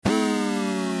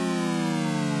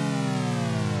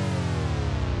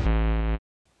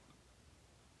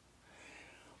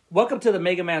Welcome to the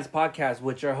Mega Man's podcast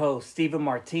with your host, Steven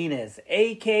Martinez,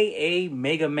 aka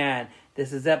Mega Man.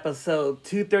 This is episode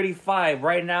 235.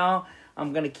 Right now,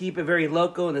 I'm going to keep it very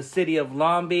local in the city of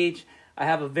Long Beach. I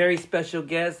have a very special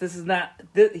guest.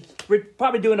 We're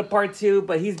probably doing a part two,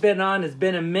 but he's been on. It's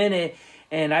been a minute,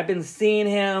 and I've been seeing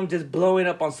him just blowing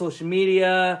up on social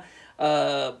media,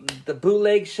 the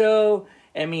Bootleg Show.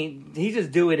 I mean, he's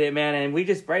just doing it, man. And we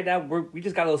just got a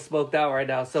little smoked out right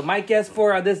now. So my guest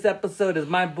for this episode is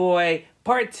my boy,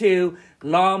 part two,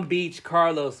 Long Beach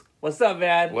Carlos. What's up,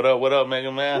 man? What up,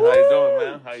 Mega Man? Woo! How you doing,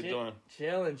 man? How you doing?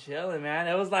 Chilling, man.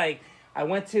 It was like, I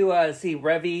went to see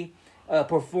Revy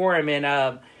perform, and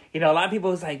a lot of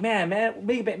people was like, man,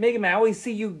 Mega Man, I always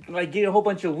see you like getting a whole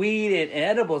bunch of weed and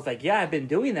edibles. Like, yeah, I've been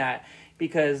doing that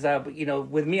because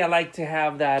with me, I like to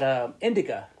have that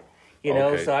indica.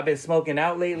 So I've been smoking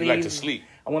out lately. You like to sleep.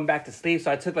 I went back to sleep,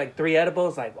 so I took like 3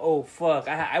 edibles. Like, oh fuck!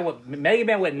 Mega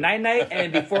Man went night,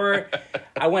 and before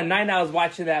I went night, I was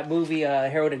watching that movie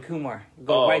Harold and Kumar.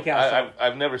 White Castle.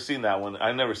 I've never seen that one.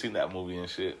 I've never seen that movie and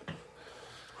shit.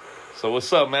 So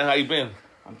what's up, man? How you been?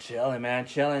 I'm chilling, man.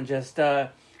 Just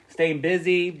staying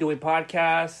busy, doing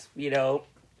podcasts.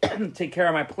 Take care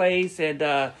of my place, and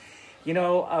a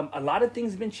lot of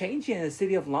things have been changing in the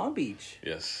city of Long Beach.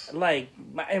 Yes. Like,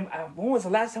 when was the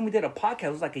last time we did a podcast?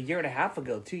 It was like a year and a half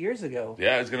ago, 2 years ago.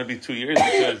 Yeah, it's going to be 2 years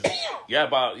because,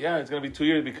 it's going to be 2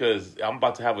 years because I'm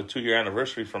about to have a 2-year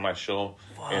anniversary for my show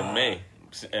in May,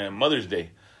 and Mother's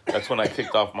Day. That's when I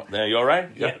kicked off my... You all right?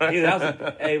 Yeah,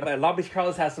 dude, but Long Beach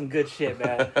Carlos has some good shit,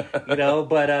 man.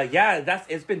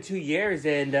 It's been 2 years,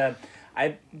 and...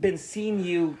 I've been seeing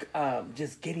you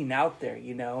just getting out there,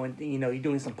 and you're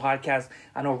doing some podcasts.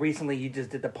 I know recently you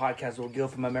just did the podcast with Gil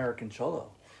from American Cholo.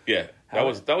 Yeah, that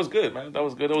was good, man. That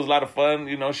was good. It was a lot of fun.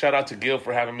 Shout out to Gil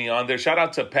for having me on there. Shout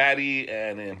out to Patty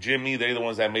and Jimmy. They're the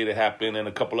ones that made it happen, and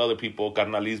a couple other people.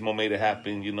 Carnalismo made it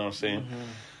happen. You know what I'm saying? Mm-hmm.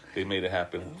 They made it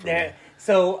happen.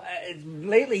 So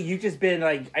lately, you've just been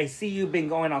I see you've been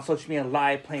going on social media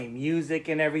live, playing music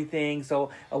and everything. So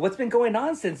what's been going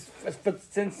on since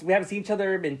we haven't seen each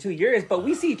other in 2 years, but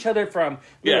we see each other from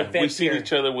we've seen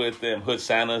each other with Hood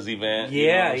Santa's event.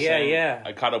 Yeah.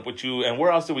 I caught up with you, and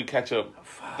where else did we catch up?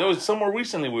 There was somewhere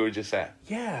recently we were just at.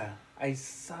 Yeah, I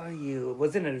saw you.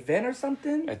 Was it an event or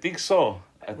something? I think so.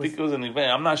 I think it was an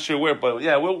event. I'm not sure where, but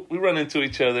yeah, we run into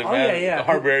each other, man. Yeah. The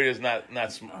harbor area is not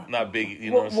big,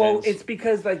 you know what I'm saying? Well, it's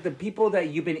because the people that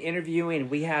you've been interviewing,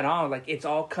 we had on, it's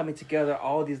all coming together.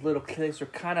 All these little clips are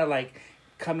kind of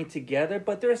coming together,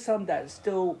 but there's some that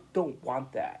still don't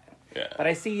want that. Yeah. But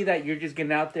I see that you're just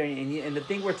getting out there, and the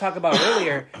thing we were talking about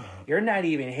earlier, you're not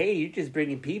even hating. You're just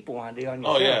bringing people on your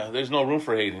show. Yeah, there's no room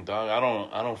for hating, dog. I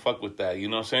don't fuck with that. You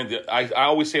know what I'm saying? I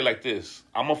always say like this: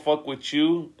 I'm gonna fuck with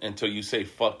you until you say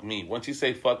fuck me. Once you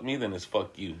say fuck me, then it's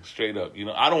fuck you, straight up.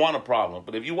 I don't want a problem,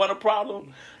 but if you want a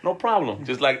problem, no problem.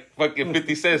 Just like fucking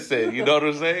 50 Cent said. You know what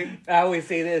I'm saying? I always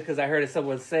say this because I heard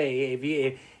someone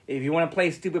say if you want to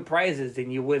play stupid prizes,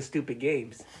 then you win stupid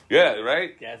games. Yeah,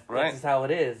 right. That's just how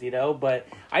it is, But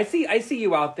I see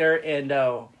you out there, and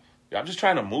I'm just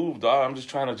trying to move, dog. I'm just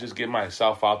trying to get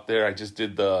myself out there. I just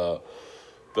did the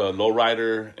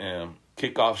lowrider and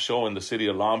kickoff show in the city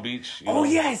of Long Beach. Oh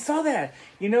yeah, I saw that.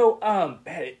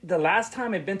 The last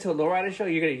time I've been to a lowrider show,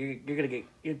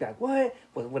 you're like, what?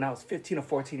 Was when I was 15 or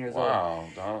 14 years old. Wow,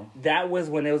 dog. That was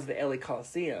when it was the LA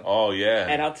Coliseum. Oh yeah.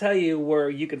 And I'll tell you where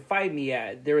you can find me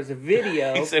at. There was a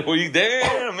video. He said, "Were you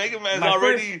there? Mega Man's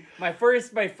already my first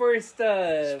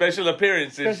special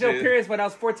appearance. Appearance when I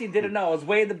was 14. Didn't know. I was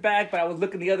way in the back, but I was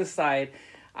looking the other side.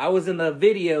 I was in the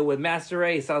video with Master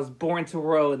Ace. I was Born to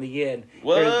Row in the end.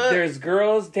 What? There's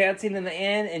girls dancing in the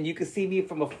end, and you can see me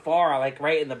from afar,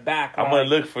 right in the back. I'm going to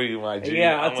look for you, my G.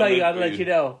 Yeah, I'll tell you. I'll let you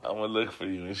know. I'm going to look for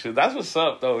you and shit. That's what's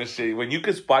up, though, and shit. When you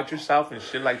can spot yourself and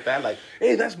shit like that,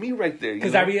 hey, that's me right there.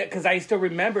 Because I still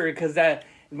remember, because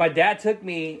my dad took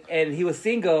me, and he was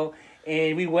single,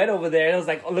 and we went over there, and it was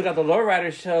like, oh, look at the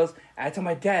lowrider shows. And I told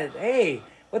my dad, hey...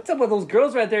 What's up with those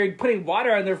girls right there putting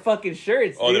water on their fucking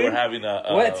shirts, dude? Oh, they were having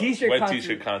a wet t-shirt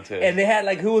contest. And they had,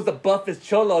 who was the buffest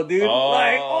cholo, dude? Dude,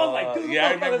 yeah,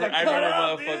 I remember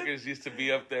motherfuckers used to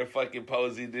be up there fucking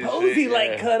posing this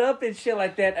shit. Cut up and shit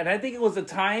like that. And I think it was a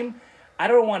time, I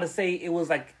don't want to say it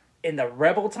was, in the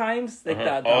rebel times, the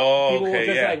people were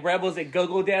just rebels and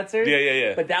go-go dancers.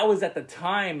 Yeah. But that was at the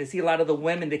time to see a lot of the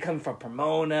women, they come from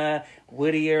Pomona,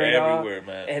 Whittier, and everywhere,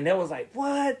 man. And it was like,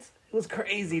 what? It was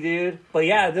crazy, dude. But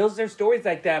yeah, those are stories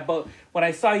like that. But when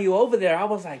I saw you over there, I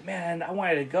was like, man, I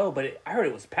wanted to go, but I heard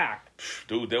it was packed.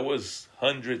 Dude, there was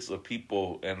hundreds of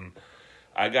people, and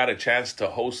I got a chance to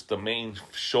host the main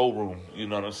showroom. You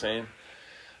know what I'm saying?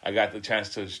 I got the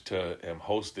chance to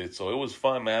host it. So it was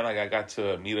fun, man. Like, I got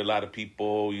to meet a lot of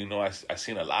people. You know, I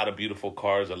seen a lot of beautiful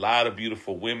cars, a lot of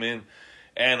beautiful women,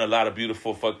 and a lot of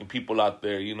beautiful fucking people out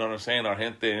there. You know what I'm saying? Our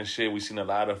gente and shit. We seen a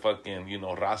lot of fucking, you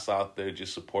know, raza out there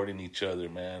just supporting each other,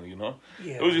 man. You know?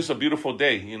 Yeah. It was just a beautiful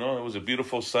day, you know? It was a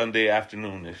beautiful Sunday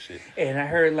afternoon and shit. And I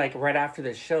heard, like, right after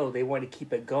the show, they wanted to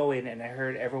keep it going, and I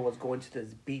heard everyone was going to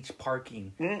this beach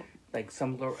parking. Like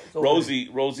some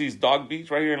Rosie's Dog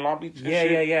Beach right here in Long Beach.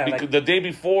 Yeah. Because like, the day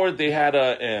before they had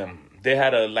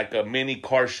a like a mini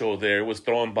car show there. It was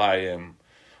thrown by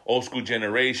Old School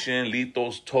Generation,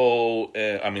 Lito's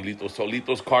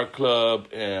Car Club.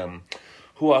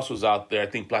 Who else was out there? I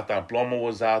think Plata and Plomo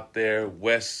was out there.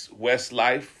 West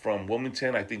Life from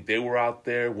Wilmington, I think they were out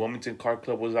there. Wilmington Car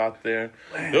Club was out there.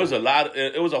 There was a lot.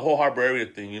 It was a whole Harbor area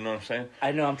thing. You know what I'm saying?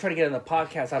 I know. I'm trying to get on the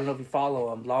podcast. I don't know if you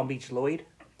follow him, Long Beach Lloyd.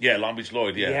 Yeah, Long Beach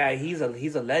Lloyd. Yeah. Yeah, he's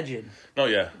a legend. No,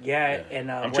 yeah. Yeah,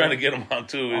 and I'm trying to get him on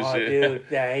too. Oh, shit. dude.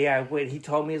 Yeah. When he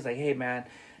told me, he's like, hey, man.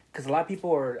 Because a lot of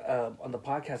people are on the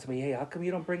podcast. I mean, hey, how come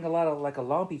you don't bring a lot of like a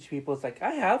Long Beach people? It's like,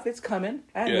 I have. It's coming.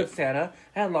 I had Hood Santa.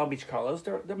 I had Long Beach Carlos.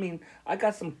 I mean, I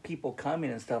got some people coming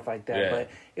and stuff like that. Yeah.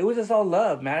 But it was just all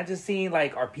love, man. I just seen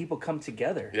like our people come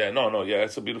together. Yeah, yeah.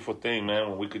 It's a beautiful thing, man.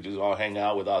 When we could just all hang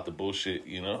out without the bullshit,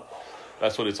 you know.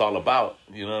 That's what it's all about.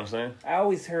 You know what I'm saying? I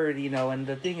always heard, you know, and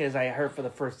the thing is, I heard for the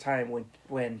first time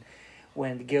when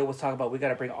Gil was talking about we got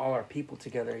to bring all our people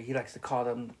together. He likes to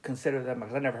consider them,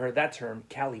 because I never heard that term,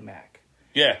 Cali Mac.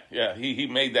 Yeah. He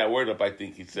made that word up, I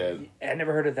think he said. I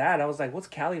never heard of that. I was like, what's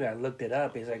Cali Mac? I looked it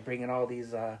up. He's like bringing all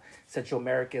these Central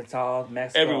Americans, all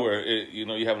Mexico. Everywhere. You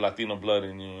know, you have Latino blood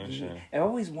in you and shit. I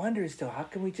always wonder still, how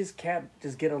come we can't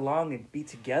just get along and be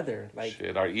together? Like,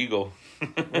 shit, our ego.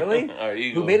 Really? Our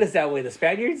ego. Who made us that way? The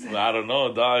Spaniards? I don't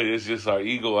know, dog. It's just our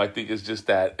ego. I think it's just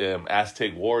that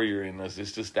Aztec warrior in us.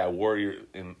 It's just that warrior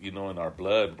in our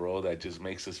blood, bro, that just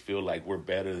makes us feel like we're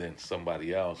better than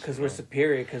somebody else. Because we're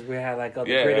superior, because we have like the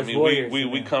greatest warriors.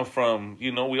 We come from,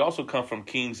 you know, we also come from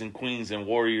kings and queens and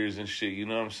warriors and shit, you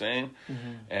know what I'm saying?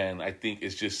 Mm-hmm. And I think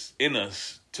it's just in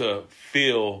us to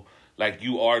feel like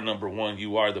you are number one,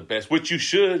 you are the best, which you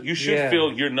should. You should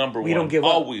feel you're number one. We don't give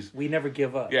always. up. We never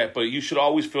give up. Yeah, but you should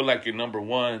always feel like you're number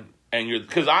one. And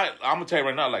because I'm going to tell you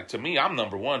right now, like, to me, I'm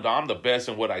number one. I'm the best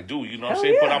in what I do, you know what I'm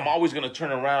saying? Yeah. But I'm always going to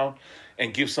turn around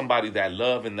and give somebody that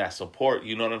love and that support,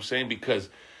 you know what I'm saying? Because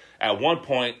at one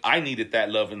point, I needed that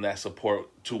love and that support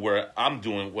to where I'm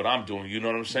doing what I'm doing, you know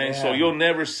what I'm saying? Yeah. So you'll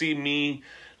never see me,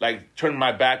 like, turn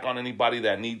my back on anybody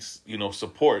that needs, you know,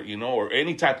 support, you know, or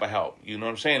any type of help, you know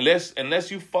what I'm saying? Unless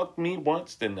you fuck me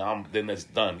once, then it's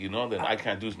done, you know? Then I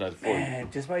can't do nothing for you.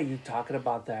 Just by you talking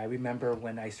about that, I remember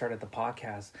when I started the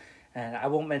podcast, and I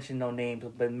won't mention no names,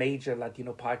 but major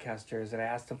Latino podcasters, and I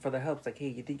asked them for the help. It's like, hey,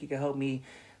 you think you can help me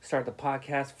start the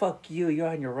podcast? Fuck you, you're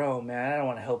on your own, man. I don't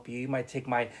want to help you. You might take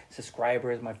my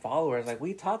subscribers, my followers. Like, what are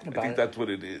you talking about? I think that's what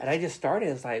it is. And I just started.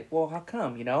 It's like, well, how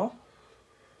come, you know?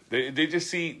 They just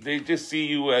see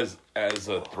you as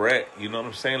a threat, you know what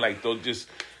I'm saying? Like, they'll just,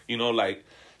 you know, like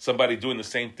somebody doing the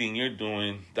same thing you're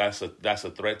doing, that's a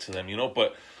threat to them, you know?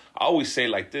 But I always say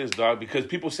like this, dog, because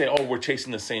people say, oh, we're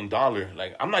chasing the same dollar.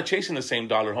 Like, I'm not chasing the same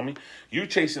dollar, homie. You're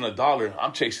chasing $1.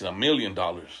 I'm chasing $1 million.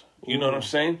 You know what I'm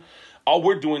saying? All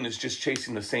we're doing is just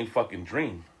chasing the same fucking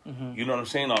dream. Mm-hmm. You know what I'm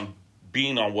saying? On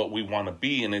being on what we want to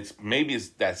be. And it's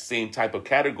that same type of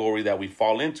category that we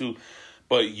fall into.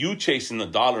 But you chasing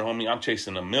 $1, homie, I'm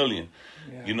chasing $1 million.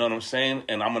 Yeah. You know what I'm saying?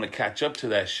 And I'm going to catch up to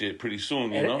that shit pretty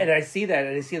soon, you know? And I see that,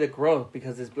 and I see the growth,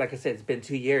 because it's, like I said, it's been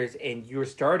 2 years, and you were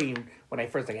starting when I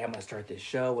first, like, I'm going to start this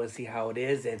show, let's see how it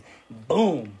is, and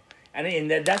boom. And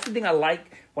that's the thing I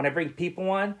like when I bring people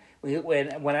on,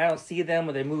 when I don't see them,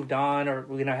 when they moved on, or,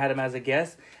 you know, I had them as a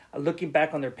guest, looking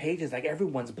back on their pages, like,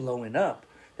 everyone's blowing up.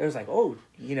 There's like, oh,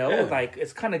 you know, like,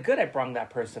 it's kind of good I brought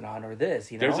that person on, or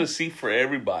this, you know? There's a seat for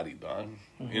everybody, dog.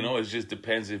 Mm-hmm. You know, it just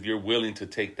depends if you're willing to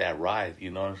take that ride,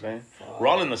 you know what I'm saying? We're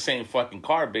all in the same fucking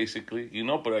car, basically, you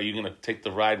know, but are you going to take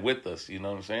the ride with us, you know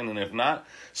what I'm saying? And if not,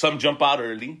 some jump out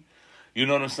early, you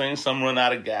know what I'm saying? Some run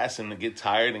out of gas and they get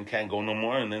tired and can't go no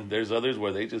more, and then there's others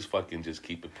where they just fucking just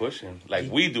keep it pushing,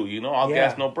 like we do, you know, all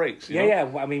gas, no brakes, you know?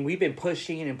 Yeah, I mean, we've been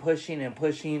pushing and pushing and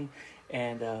pushing.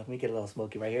 And let me get a little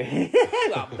smoky right here.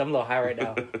 I'm a little high right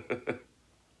now.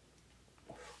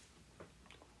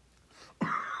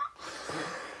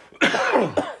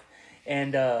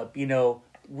 And, you know,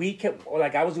 we kept,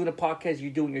 like, I was doing a podcast, you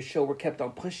doing your show, we kept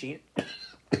on pushing.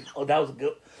 Oh, that was a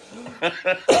good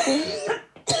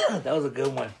that was a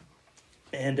good one.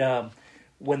 And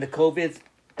when the COVIDs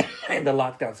and the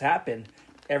lockdowns happened,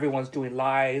 everyone's doing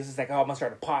lives. It's like, oh, I'm going to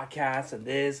start a podcast and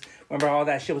this. Remember all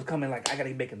that shit was coming, like, I got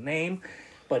to make a name.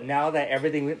 But now that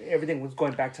everything was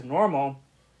going back to normal,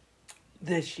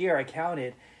 this year I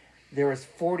counted, there was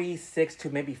 46 to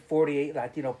maybe 48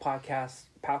 Latino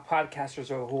podcasters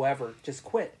or whoever just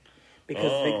quit.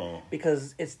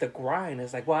 Because it's the grind.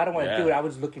 It's like, well, I don't want to do it. I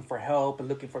was looking for help and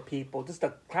looking for people, just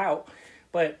a clout.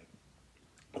 But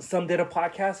some did a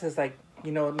podcast. It's like,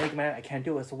 Mega Man, I can't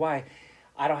do it. So why?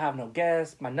 I don't have no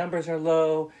guests. My numbers are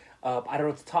low. I don't know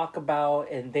what to talk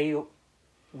about. And they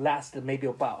lasted maybe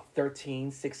about 13,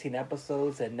 16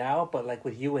 episodes. And now, but like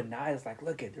with you and I, it's like,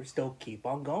 look, they still keep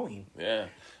on going. Yeah.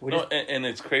 And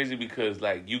it's crazy because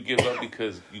like you give up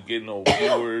because you get no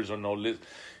viewers or no list.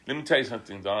 Let me tell you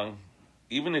something, Don.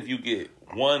 Even if you get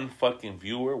one fucking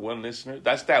viewer, one listener,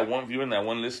 that's that one viewer and that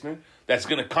one listener that's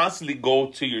going to constantly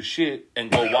go to your shit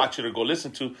and go watch it or go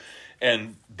listen to.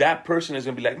 And that person is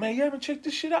going to be like, man, you haven't checked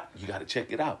this shit out? You got to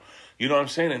check it out. You know what I'm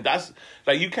saying? And that's,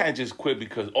 like, you can't just quit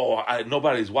because,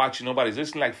 nobody's watching, nobody's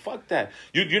listening. Like, fuck that.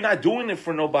 You're not doing it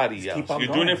for nobody else. You're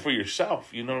doing it for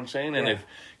yourself. You know what I'm saying? And if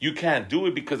you can't do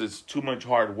it because it's too much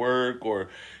hard work or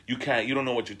you don't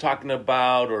know what you're talking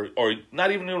about or not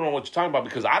even know what you're talking about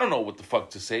because I don't know what the fuck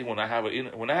to say when I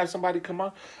have somebody come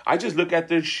on. I just look at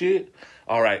their shit.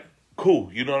 All right,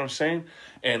 cool. You know what I'm saying?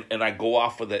 And I go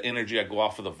off of the energy, I go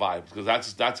off of the vibes because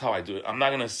that's how I do it.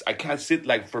 I can't sit,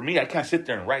 like, for me, I can't sit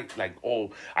there and write like,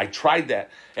 I tried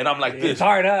that and I'm like this. It's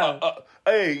hard up.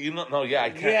 Hey, I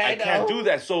can't. I can't do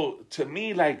that. So to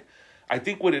me, like, I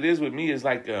think what it is with me is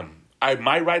like, I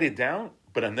might write it down,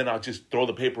 but then I'll just throw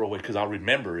the paper away because I'll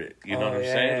remember it. You know what I'm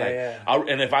saying?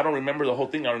 And if I don't remember the whole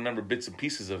thing, I'll remember bits and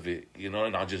pieces of it.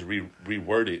 And I'll just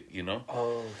reword it.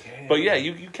 Okay. But yeah,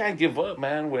 you can't give up,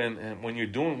 man. When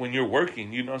you're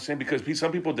working, you know what I'm saying? Because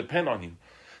some people depend on you.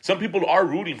 Some people are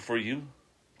rooting for you.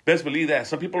 Best believe that.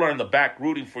 Some people are in the back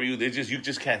rooting for you. You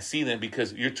just can't see them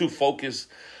because you're too focused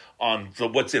on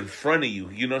what's in front of you.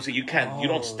 You know what I'm saying? You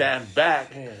don't stand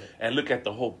back and look at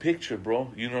the whole picture,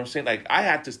 bro. You know what I'm saying? Like, I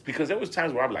had to, because there was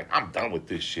times where I'm like, I'm done with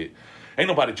this shit. Ain't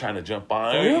nobody trying to jump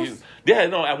on. Yeah,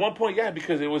 no, at one point,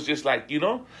 because it was just like,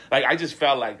 like I just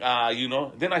felt like,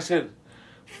 then I said,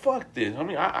 fuck this. I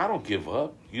mean, I don't give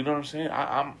up. You know what I'm saying?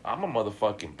 I'm a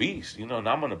motherfucking beast, and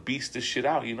I'm going to beast this shit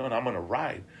out, and I'm going to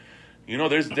ride.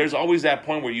 There's always that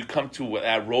point where you come to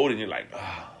that road and you're like,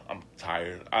 I'm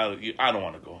tired. I don't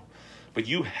want to go. But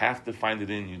you have to find it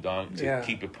in you, dog, to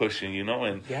keep it pushing,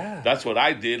 and that's what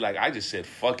I did. Like, I just said,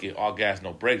 fuck it, all gas,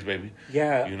 no brakes, baby.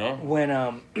 Yeah.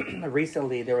 When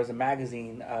recently there was a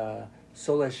magazine,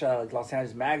 Soulish Los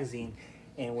Angeles magazine,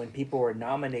 and when people were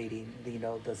nominating, the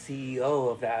CEO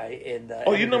of that in the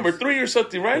you're number 3 or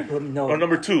something, right? Or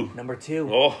number 2? Number 2.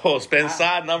 Oh,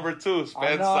 Spencer, number 2.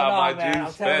 Spencer, my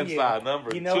G. Spencer,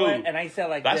 number 2. You know what? And I said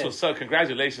like that's what's up.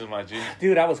 Congratulations, my G.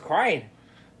 Dude, I was crying.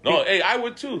 No, hey, I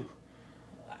would too.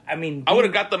 I mean, I would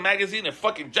have got the magazine and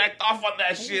fucking jacked off on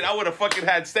that shit. I would have fucking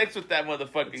had sex with that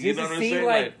motherfucker. You know what I'm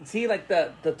saying? See,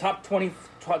 the top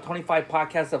 25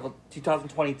 podcasts of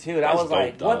 2022. That was dope,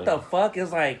 like, dog. What the fuck?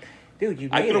 It's like, dude, you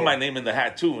made I threw my name in the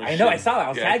hat too. I know, I saw that. I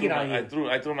was tagging on you.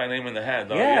 I threw my name in the hat,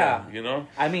 dog. Yeah.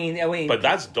 I mean, but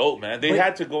that's dope, man. They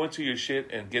had to go into your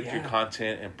shit and get your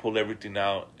content and pull everything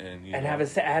out and I had to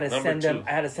send them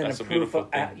proof of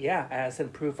I had to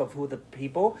send proof of who the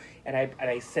people and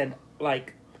I sent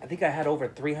like I think I had over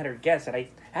 300 guests and I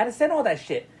had to send all that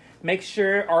shit. Make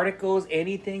sure articles,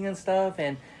 anything and stuff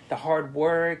and the hard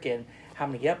work and how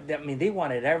many they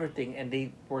wanted everything and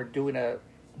they were doing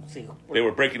they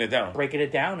were breaking it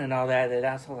down and all that. And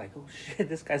I was like, oh shit,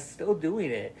 this guy's still doing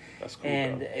it. That's cool.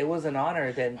 And bro. It was an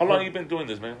honor. Then how long you been doing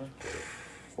this, man?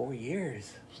 4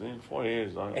 years. See, 4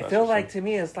 years. It feels like to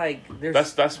me, it's like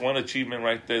there's that's one achievement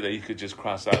right there that you could just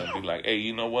cross out and be like, hey,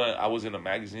 you know what? I was in a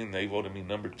magazine. They voted me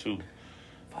number 2.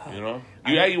 Fuck.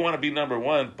 You want to be number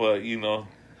 1, but you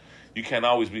can't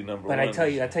always be number 1. But I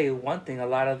tell you one thing. A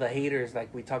lot of the haters,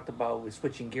 like we talked about, with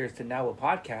switching gears to now with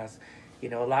podcasts.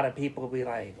 A lot of people be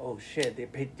like, oh shit,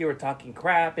 they were talking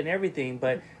crap and everything,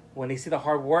 but when they see the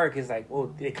hard work, it's like,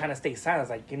 oh, they kind of stay silent.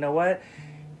 It's like, you know what?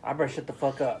 I better shut the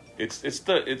fuck up. It's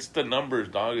the numbers,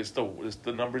 dog. It's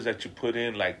the numbers that you put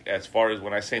in. Like, as far as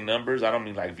when I say numbers, I don't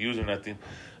mean like views or nothing.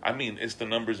 I mean, it's the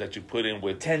numbers that you put in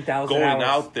with 10,000 going hours.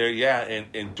 out there,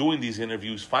 and doing these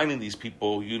interviews, finding these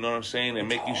people, you know what I'm saying, and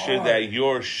making sure that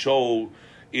your show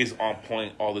is on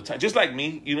point all the time. Just like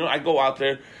me, I go out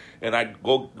there and I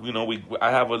go, I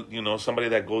have somebody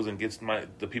that goes and gets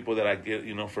the people that I get,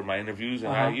 for my interviews,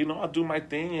 and I'll do my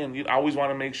thing, and I always want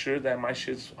to make sure that my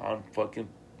shit's on fucking,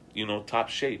 top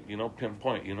shape,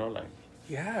 pinpoint, like.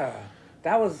 Yeah,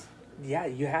 that was. Yeah,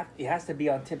 it has to be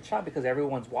on tip top because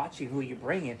everyone's watching who you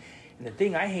bring in. And the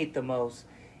thing I hate the most,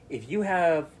 if you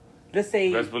have let's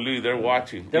say... Let's believe they're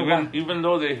watching. They're even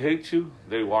though they hate you,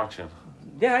 they're watching.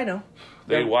 Yeah, I know.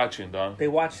 They watching, dog. They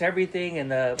watch everything,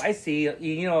 and I see,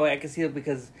 I can see it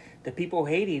because the people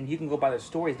hating, you can go by their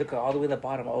stories, look at all the way to the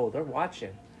bottom. Oh, they're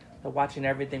watching. They're watching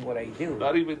everything what I do.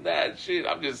 Not even that shit.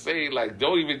 I'm just saying, like,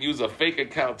 don't even use a fake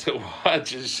account to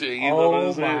watch and shit. You know what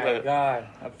I'm saying? Oh my God.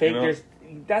 A fake,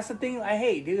 that's the thing I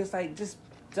hate, dude. It's like, just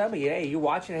tell me, hey, you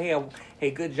watching? Hey,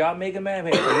 good job, Mega Man.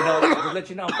 Hey, just let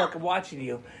you know I'm fucking watching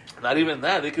you. Not even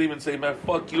that. They could even say, man,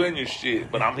 fuck you and your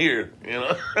shit, but I'm here,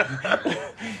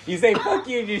 You say fuck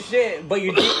you and your shit, but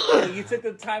you took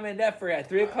the time and effort at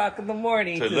 3 o'clock in the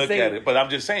morning to look at it. But I'm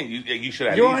just saying, you should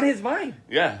at You're least... on his mind.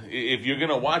 Yeah, if you're going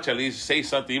to watch, at least say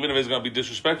something, even if it's going to be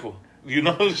disrespectful. You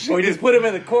know? Or just put him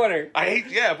in the corner. Put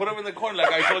him in the corner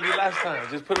like I told you last time.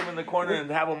 Just put him in the corner and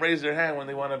have them raise their hand when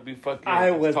they want to be fucking... I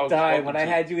was dying when I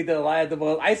had you either lie at the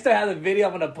most. I still have the video.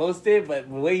 I'm going to post it, but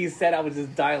the way you said I was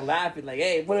just dying laughing. Like,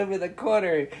 hey, put him in the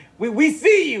corner. We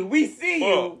see you. We see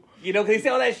you. You know, because they say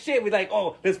all that shit. We're like,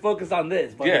 oh, let's focus on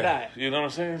this. But we're not. You know what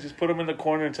I'm saying? Just put him in the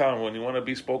corner and tell him when you want to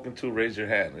be spoken to, raise your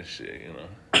hand and shit,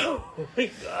 Oh, my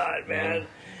God, man.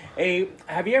 Hey,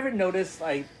 have you ever noticed,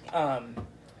 like...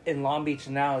 in Long Beach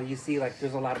now, you see like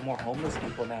there's a lot of more homeless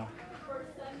people now.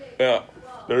 Yeah,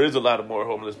 there is a lot of more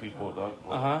homeless people,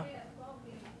 dog.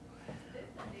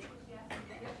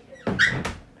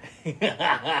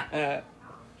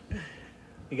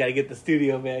 You gotta get the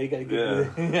studio, man. You gotta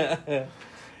get.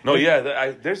 No,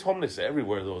 yeah, there's homeless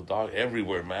everywhere, though, dog.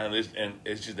 Everywhere, man.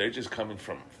 They're just coming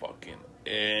from fucking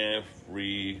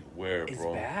everywhere, bro. It's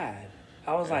bad.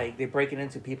 I was like, they're breaking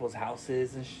into people's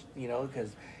houses and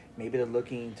because. Maybe they're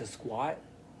looking to squat.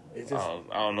 It's just...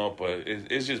 I don't know, but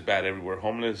it's just bad everywhere.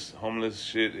 Homelessness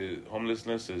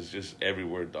is just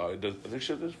everywhere, dog. There's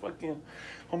fucking...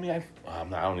 Homie, I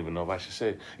don't even know if I should say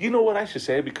it. You know what I should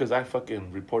say? Because I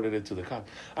fucking reported it to the cops.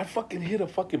 I fucking hit a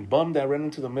fucking bum that ran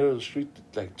into the middle of the street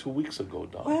like 2 weeks ago,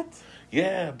 dog. What?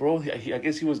 Yeah, bro. I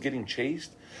guess he was getting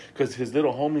chased because his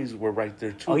little homies were right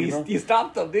there, too. Oh, you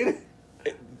stopped them, dude?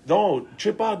 No,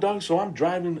 trip out, dog. So I'm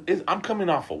driving. I'm coming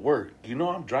off of work.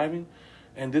 I'm driving.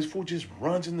 And this fool just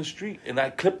runs in the street. And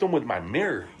I clipped him with my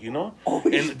mirror, Oh,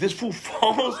 and this fool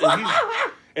falls.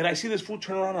 And I see this fool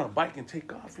turn around on a bike and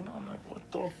take off. I'm like, what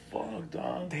the fuck,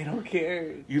 dog? They don't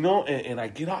care. And I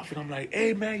get off and I'm like,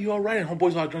 hey, man, you all right? And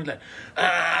homeboy's all drunk. Like,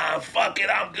 fuck it,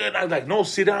 I'm good. I'm like, no,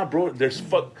 sit down, bro.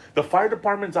 The fire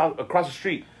department's out across the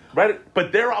street. Right?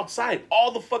 But they're outside.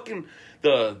 All the fucking...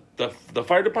 The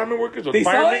fire department workers or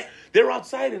firemen, they're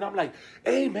outside, and I'm like,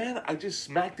 hey man, I just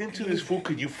smacked into this fool.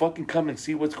 Could you fucking come and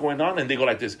see what's going on? And they go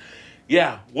like this,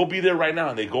 yeah, we'll be there right now.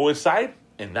 And they go inside,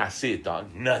 and that's it,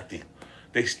 dog. Nothing.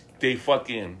 They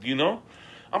fucking,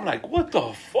 I'm like, what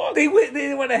the fuck? They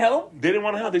didn't want to help? They didn't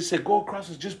want to help. They said, go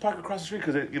across, just park across the street,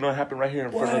 because it happened right here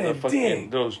in front of the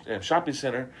fucking shopping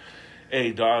center.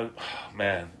 Hey, dog,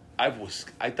 man. I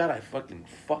thought I fucking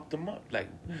fucked him up. Like,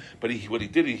 but what he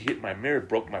did, he hit my mirror,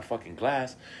 broke my fucking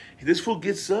glass. This fool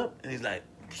gets up and he's like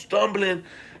stumbling.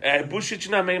 And bullshit,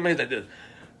 you not making man like this.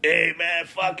 Hey man,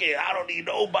 fuck it. I don't need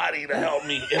nobody to help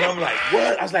me. And I'm like,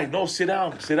 what? I was like, no, sit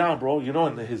down, bro.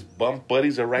 And his bum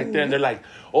buddies are right there. And they're like,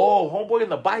 oh, homeboy in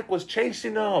the bike was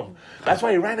chasing him. That's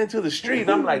why he ran into the street. And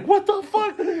I'm like, what the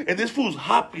fuck? And this fool's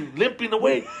hopping, limping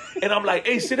away. And I'm like,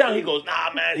 hey, sit down. He goes,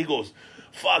 nah, man. He goes,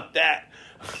 fuck that.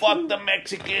 Fuck the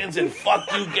Mexicans and fuck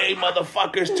you gay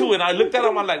motherfuckers too. And I looked at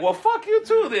him, I'm like, well, fuck you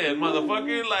too then,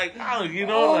 motherfucker. Like,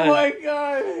 Oh my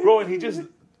God. Bro, and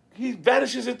he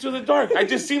vanishes into the dark. I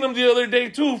just seen him the other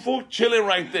day too, fool, chilling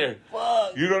right there.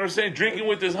 Fuck. You know what I'm saying? Drinking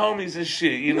with his homies and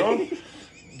shit,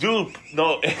 Dude,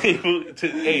 no,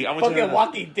 hey, I'm fucking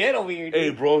Walking Dead over here, dude. Hey,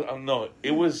 bro, no,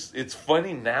 it's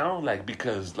funny now, like,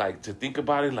 because, like, to think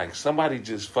about it, like, somebody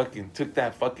just fucking took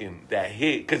that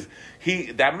hit, because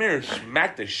that mirror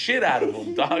smacked the shit out of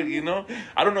him, dog,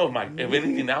 I don't know if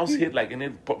anything else hit, like,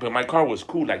 but my car was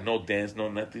cool, like, no dents, no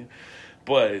nothing,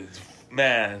 but,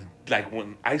 man, like,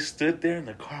 when I stood there in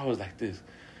the car, I was like this,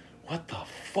 what the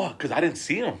fuck, because I didn't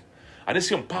see him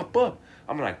pop up.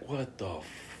 I'm like, what the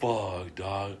fuck,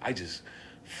 dog? I just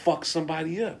fucked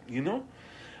somebody up,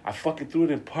 I fucking threw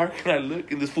it in park and I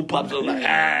look and this fool pops up like,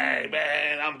 hey,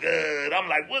 man, I'm good. I'm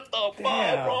like, what the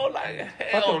fuck, bro? Like,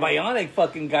 hell. Fucking bionic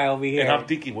fucking guy over here. And I'm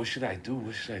thinking, what should I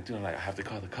do? I'm like, I have to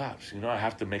call the cops. I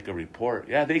have to make a report.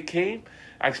 Yeah, they came.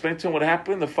 I explained to him what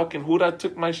happened. The fucking Huda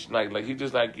took my, like he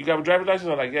just like, you got a driver's license?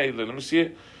 I'm like, yeah. He's like, let me see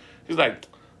it. He's like,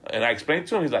 and I explained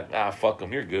to him. He's like, fuck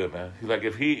him. You're good, man. He's like,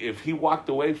 if he walked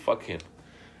away, fuck him.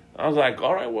 I was like,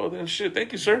 all right, well then, shit,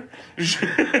 thank you, sir.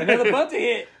 Another butt to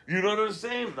hit. You know what I'm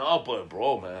saying? No, but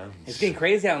bro, man, it's getting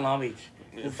crazy out in Long Beach.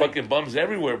 fucking bums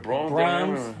everywhere, bro.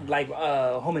 Brums, like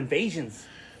home invasions.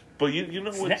 But you know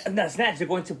what? Not snatch. They're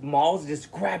going to malls,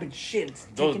 just grabbing shit.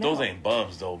 Those ain't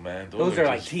bums though, man. Those are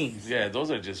like just, teens. Yeah, those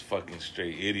are just fucking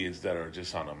straight idiots that are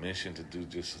just on a mission to do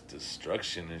just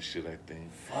destruction and shit. I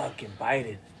think. Fucking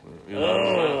Biden. You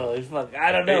know it's fuck.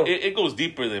 I don't know. It goes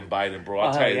deeper than Biden, bro.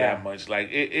 I'll tell you that much.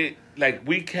 Like like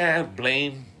we can't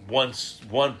blame one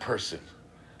person.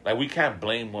 Like we can't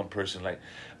blame one person. Like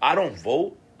I don't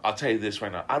vote. I'll tell you this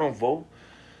right now. I don't vote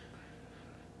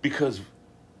because.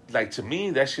 Like, to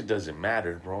me, that shit doesn't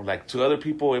matter, bro. Like, to other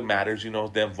people, it matters, you know,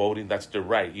 them voting, that's their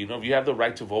right. You know, if you have the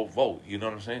right to vote, vote. You know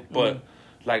what I'm saying? But,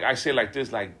 like, I say like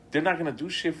this, like, they're not going to do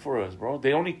shit for us, bro.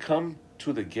 They only come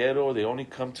to the ghetto, they only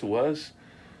come to us,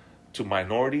 to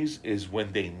minorities, is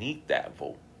when they need that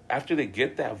vote. After they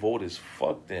get that vote, it's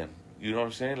fuck them. You know what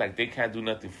I'm saying? Like, they can't do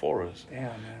nothing for us. Damn,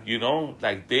 man. You know?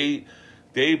 Like, they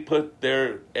put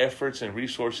their efforts and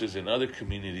resources in other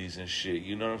communities and shit.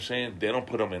 You know what I'm saying? They don't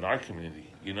put them in our community.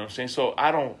 You know what I'm saying? So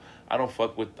I don't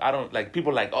like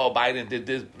people like, oh, Biden did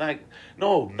this. Like,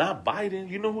 no, not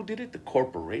Biden. You know who did it? The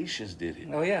corporations did it.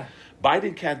 Oh yeah.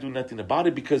 Biden can't do nothing about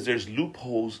it because there's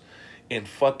loopholes in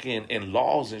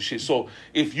laws and shit. So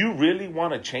if you really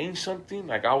want to change something,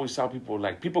 like I always tell people,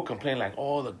 like people complain like,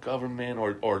 oh, the government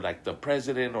or like the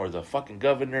president or the fucking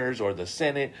governors or the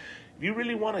Senate. If you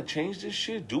really want to change this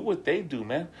shit, do what they do,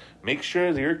 man. Make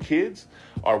sure that your kids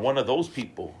are one of those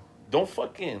people. Don't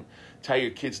fucking tell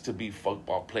your kids to be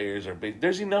football players or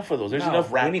there's enough of those. There's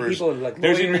enough rappers. We need people like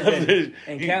there's enough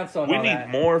and council. We need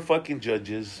more fucking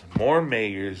judges, more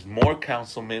mayors, more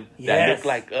councilmen that look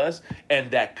like us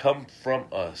and that come from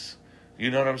us. You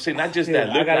know what I'm saying? Not just that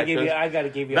look like us. I gotta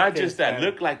give you. Not just that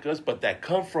look like us, but that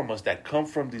come from us. That come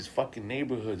from these fucking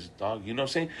neighborhoods, dog. You know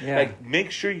what I'm saying? Yeah. Like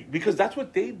make sure because that's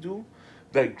what they do.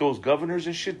 Like those governors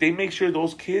and shit, they make sure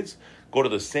those kids go to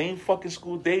the same fucking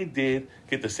school they did,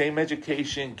 get the same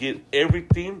education, get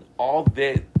everything, all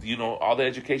the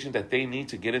education that they need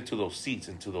to get into those seats,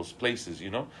 into those places, you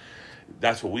know?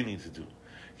 That's what we need to do.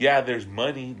 Yeah, there's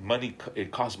money,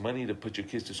 it costs money to put your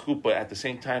kids to school, but at the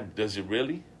same time, does it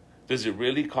really? Does it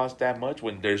really cost that much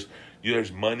when there's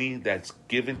money that's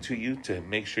given to you to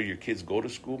make sure your kids go to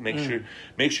school? Make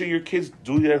sure your kids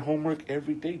do their homework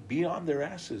every day. Be on their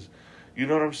asses. You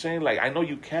know what I'm saying? Like, I know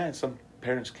you can. Some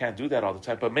parents can't do that all the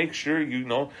time. But make sure, you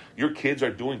know, your kids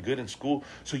are doing good in school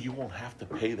so you won't have to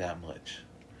pay that much.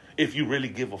 If you really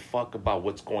give a fuck about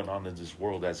what's going on in this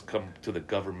world that's come to the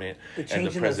government and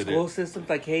the president. The school systems,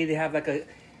 like, hey, they have like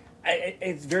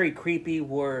it's very creepy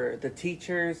where the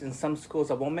teachers in some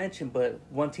schools, I won't mention, but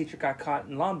one teacher got caught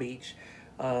in Long Beach,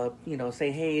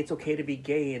 say, hey, it's okay to be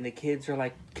gay. And the kids are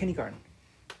like kindergarten.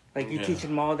 Like, you teach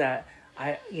them all that.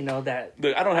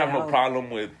 Look, I don't have no problem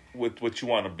with what you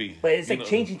want to be, but it's like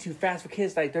changing too fast for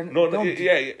kids. Like they're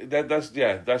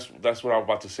that's what I'm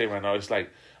about to say right now. It's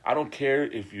like I don't care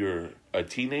if you're a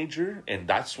teenager and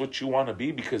that's what you want to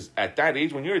be, because at that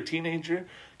age, when you're a teenager,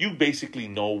 you basically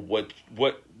know what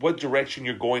direction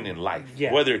you're going in life.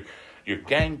 Yeah. Whether you're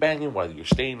gangbanging, whether you're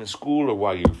staying in school, or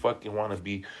whether you fucking want to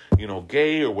be,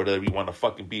 gay, or whether you want to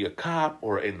fucking be a cop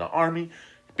or in the army.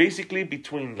 Basically,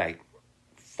 between like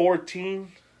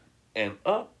 14 and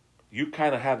up, you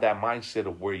kind of have that mindset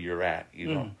of where you're at,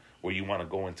 where you want to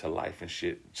go into life and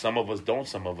shit. Some of us don't,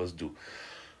 some of us do.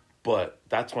 But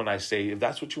that's when I say, if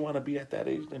that's what you want to be at that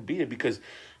age, then be it. Because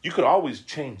you could always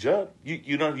change up.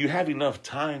 You have enough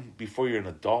time before you're an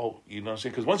adult, you know what I'm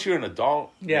saying? Because once you're an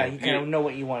adult... Yeah, you kind of know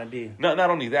what you want to do. Not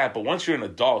only that, but once you're an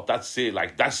adult, that's it.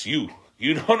 Like, that's you.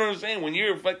 You know what I'm saying? When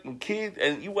you're a fucking kid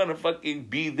and you want to fucking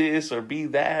be this or be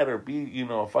that or be,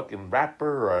 a fucking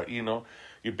rapper or, you're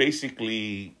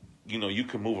basically, you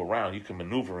can move around, you can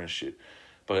maneuver and shit.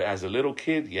 But as a little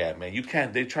kid, yeah, man, you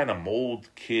can't, they're trying to mold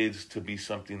kids to be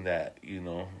something that,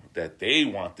 that they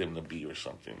want them to be or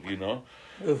something,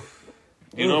 Oof.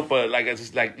 But like, it's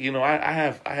just like,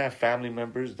 I have family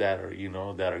members that are,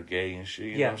 that are gay and shit,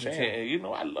 you know what I'm saying? And,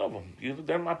 I love them.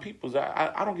 They're my peoples.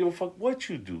 I don't give a fuck what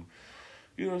you do.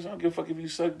 I don't give a fuck if you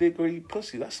suck dick or eat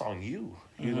pussy. That's on you.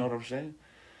 You know what I'm saying?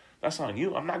 That's on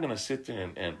you. I'm not going to sit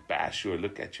there and bash you or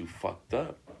look at you fucked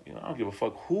up. I don't give a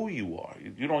fuck who you are.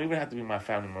 You don't even have to be my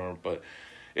family member, but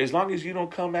as long as you don't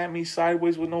come at me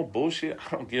sideways with no bullshit, I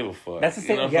don't give a fuck. That's the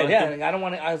same. Yeah. I don't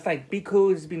want to. I was like, be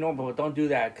cool, just be normal, but don't do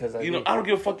that because I don't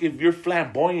give a fuck if you're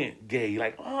flamboyant gay. You're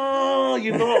like, all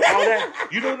that.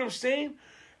 You know what I'm saying?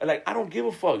 Like, I don't give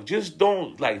a fuck. Just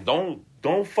don't play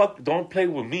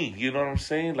with me. You know what I'm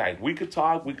saying? Like, we could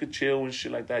talk, we could chill and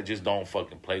shit like that. Just don't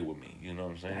fucking play with me. You know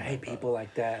what I'm saying? I hate people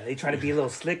like that. They try to be a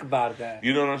little slick about that.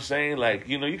 You know what I'm saying? Like,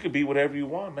 you could be whatever you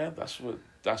want, man.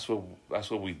 that's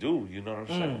what we do. You know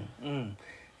what I'm saying?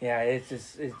 Yeah, it's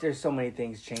just there's so many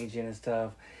things changing and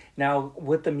stuff. Now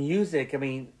with the music, I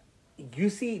mean, you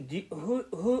see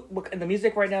who in the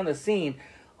music right now in the scene,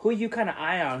 who you kind of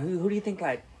eye on? Who do you think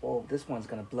like, oh, this one's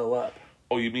gonna blow up?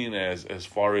 Oh, you mean as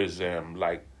far as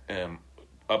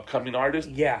upcoming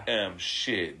artists? Yeah.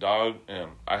 Shit, dog.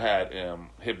 I had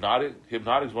Hypnotic.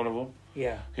 Hypnotic's one of them.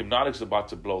 Yeah. Hypnotic's about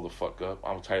to blow the fuck up.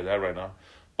 I'm gonna tell you that right now.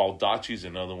 Baldacci's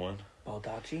another one.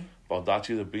 Baldacci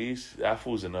the Beast. That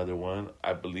fool's another one,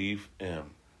 I believe. Let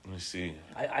me see.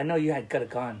 I know you had Gutter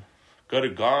Gone. Gutter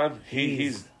Gone.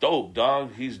 He's dope,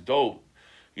 dog. He's dope.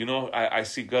 You know, I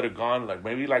see Gutter Gone like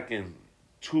maybe like in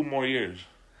 2 more years.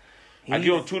 I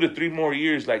give him 2 to 3 more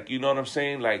years, like, you know what I'm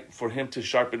saying, like for him to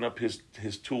sharpen up his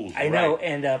tools. I know,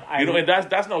 and and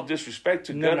that's no disrespect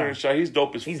to Gunner. No. So he's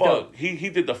dope as fuck. Dope. He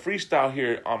did the freestyle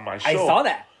here on my show. I saw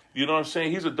that. You know what I'm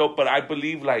saying? He's a dope, but I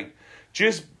believe like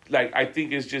just like I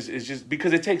think it's just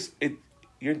because it takes it.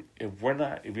 If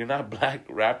you're not black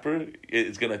rapper,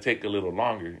 it's gonna take a little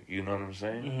longer. You know what I'm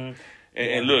saying? Mm-hmm.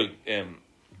 And look,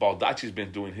 Baldacci's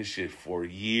been doing his shit for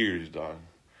years, dog.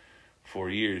 For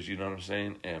years, you know what I'm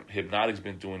saying? And Hypnotic's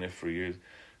been doing it for years.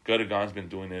 Gutter Gone's been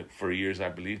doing it for years, I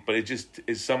believe. But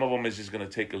some of them is just gonna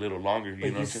take a little longer. You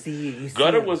know what I'm saying?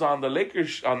 Gutter was on the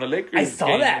Lakers. I saw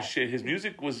game that. And shit. His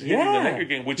music was hitting the Laker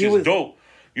game, which is dope.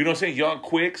 You know what I'm saying? Young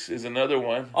Quicks is another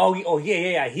one. Oh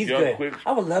yeah. He's Young good. Quicks.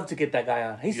 I would love to get that guy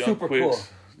on. He's super cool.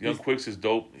 Young Quicks is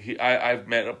dope. I've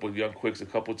met up with Young Quicks a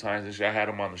couple times and shit. I had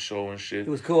him on the show and shit. He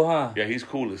was cool, huh? Yeah, he's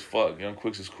cool as fuck. Young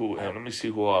Quicks is cool. And let me see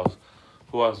who else.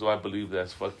 Who else do I believe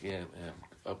that's fucking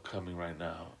upcoming right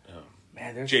now?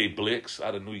 Man, there's Jay Blix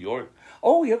out of New York.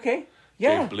 Oh, okay.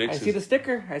 Yeah, I see the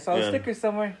sticker. I saw the sticker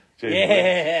somewhere. Jay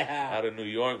Blix out of New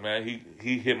York, man.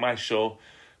 He hit my show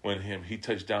when he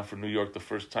touched down for New York the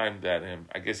first time that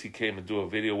I guess he came to do a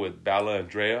video with Bella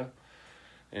Andrea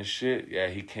and shit. Yeah,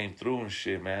 he came through and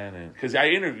shit, man. And because I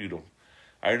interviewed him.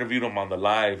 On the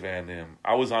live, and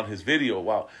I was on his video.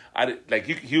 Wow,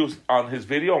 he was on his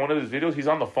video. One of his videos, he's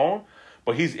on the phone.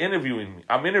 But he's interviewing me.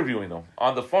 I'm interviewing him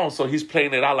on the phone. So he's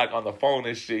playing it out like on the phone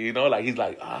and shit, you know? Like he's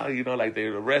like, like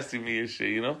they're arresting me and shit,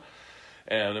 you know?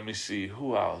 And let me see,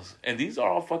 who else? And these are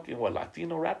all fucking,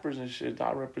 Latino rappers and shit,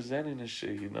 not representing and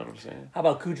shit, you know what I'm saying? How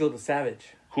about Cujo the Savage?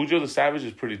 Cujo the Savage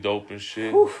is pretty dope and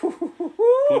shit.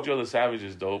 Cujo the Savage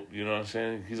is dope, you know what I'm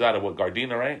saying? He's out of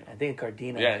Gardena, right? I think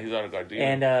Gardena. Yeah, he's out of Gardena.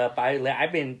 And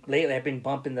I've been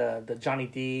bumping the Johnny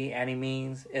D, Annie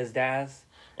Means, Daz.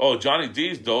 Oh, Johnny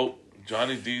D's dope.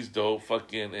 Johnny D's dope.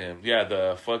 Fucking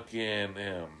the fucking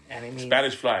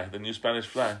Spanish Fly, the new Spanish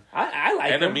Fly. I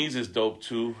like him. Enemies is dope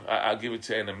too. I'll give it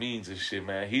to Enemies and shit,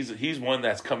 man. He's one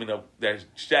that's coming up that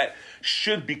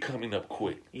should be coming up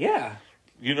quick. Yeah.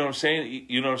 You know what I'm saying?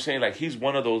 You know what I'm saying? Like he's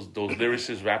one of those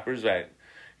lyricist rappers that,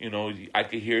 you know, I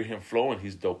could hear him flow and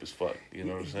he's dope as fuck. You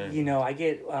know what I'm saying? You know, I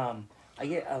get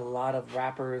a lot of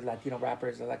rappers, Latino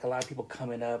rappers, like a lot of people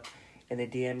coming up and they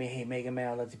DM me, hey Mega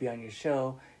Man, I'd love to be on your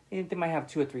show. They might have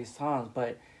 2 or 3 songs,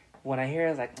 but when I hear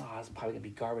it, it's like, oh, it's probably gonna be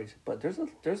garbage. But there's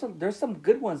some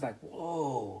good ones. Like,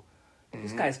 whoa,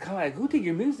 this guy's coming. Like, who did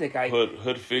your music?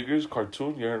 Hood Figures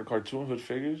cartoon. You heard of cartoon Hood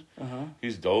Figures?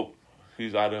 He's dope.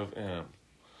 He's out of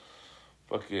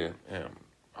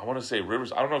I want to say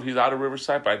Rivers. I don't know if he's out of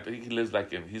Riverside, but I think he lives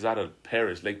he's out of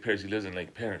Paris, Lake Paris. He lives in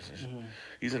Lake Paris. And shit.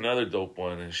 He's another dope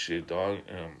one and shit, dog.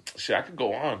 Shit, I could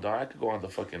go on, dog. I could go on the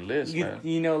fucking list, man.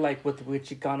 You know, like with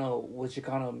Chicano,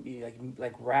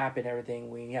 like rap and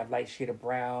everything. When you have Light Shade of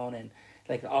Brown and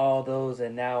like all those,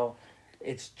 and now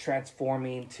it's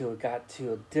transforming to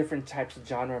different types of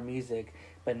genre of music.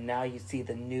 But now you see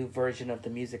the new version of the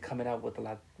music coming out with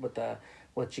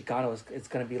Chicano is it's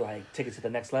gonna be like take it to the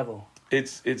next level.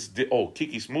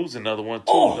 Kiki Smooth's another one too,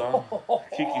 dog.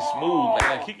 Kiki Smooth,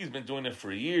 man. Kiki's been doing it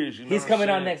for years. You know he's coming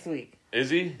on next week. Is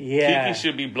he? Yeah. Kiki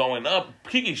should be blowing up.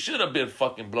 Kiki should have been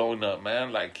fucking blowing up,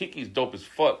 man. Like Kiki's dope as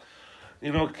fuck.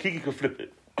 You know, Kiki could flip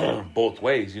it both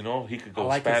ways. You know, he could go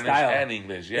Spanish and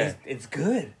English. Yeah, it's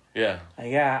good. Yeah.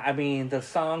 Yeah, I mean the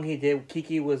song he did,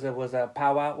 Kiki was a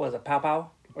pow wow, was a pow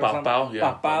pow. Pow pow,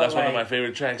 yeah. Pow, that's like, one of my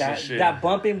favorite tracks and shit. That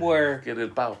bumping where get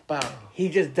it pow pow. He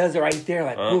just does it right there,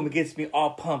 like boom, it gets me all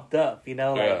pumped up, you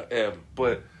know. Like,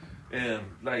 but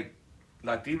like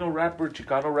Latino rappers,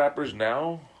 Chicano rappers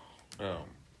now,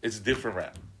 it's different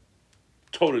rap,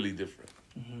 totally different,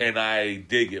 and I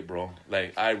dig it, bro.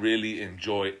 Like I really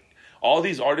enjoy all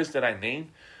these artists that I named.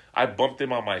 I bumped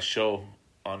them on my show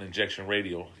on Injection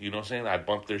Radio. You know what I'm saying? I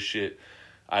bumped their shit.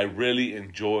 I really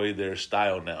enjoy their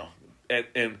style now.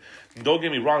 And don't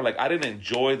get me wrong, like I didn't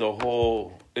enjoy the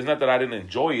whole. It's not that I didn't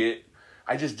enjoy it.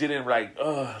 I just didn't like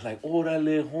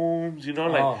Orale Holmes, you know,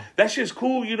 like that shit's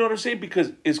cool, you know what I'm saying?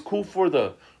 Because it's cool for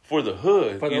the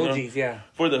hood. For the you OGs, know? yeah.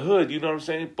 For the hood, you know what I'm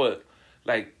saying? But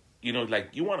like, you know,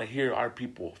 like you want to hear our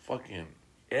people fucking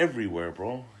everywhere,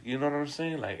 bro. You know what I'm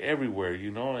saying? Like everywhere,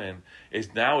 you know, and it's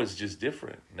just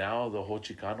different. Now the whole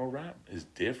Chicano rap is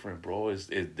different, bro.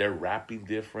 They're rapping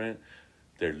different,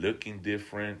 they're looking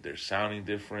different, they're sounding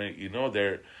different, you know,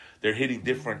 they're hitting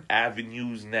different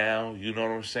avenues now, you know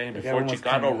what I'm saying? Before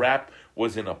Chicano rap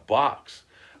was in a box.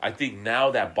 I think now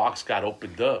that box got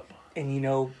opened up. And you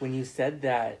know, when you said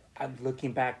that, I'm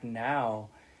looking back now,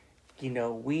 you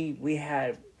know, we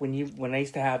had when I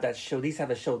used to have that show, they used to have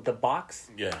the show The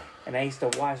Box. Yeah. And I used to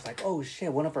watch like, oh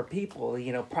shit, one of our people,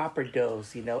 you know, Proper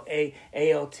Dose, you know,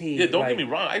 ALT. Yeah, don't get me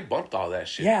wrong, I bumped all that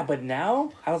shit. Yeah, but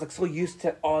now I was like so used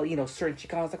to all, you know, certain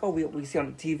Chicanos, like, oh, we see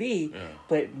on TV. Yeah.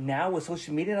 But now with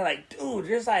social media, I'm like, dude,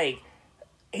 there's like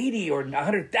 80 or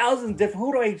 100,000 different.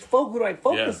 Who do I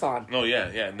focus on? No,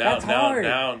 yeah. Now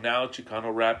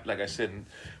Chicano rap, like I said,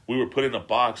 we were put in a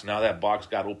box. Now that box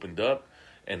got opened up,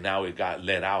 and now it got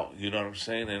let out. You know what I'm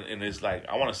saying? And it's like,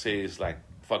 I want to say it's like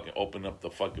fucking open up the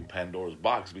fucking Pandora's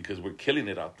box, because we're killing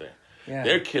it out there. Yeah.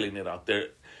 They're killing it out there.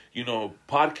 You know,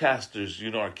 podcasters, you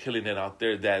know, are killing it out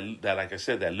there that like I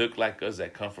said, that look like us,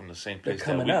 that come from the same place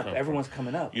that we come from. Everyone's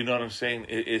coming up. You know what I'm saying?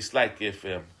 It's like if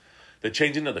the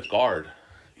changing of the guard.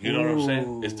 You know what I'm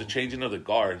saying? It's the changing of the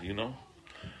guard, you know?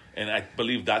 And I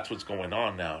believe that's what's going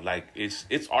on now. Like, it's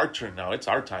our turn now. It's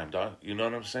our time, dog. You know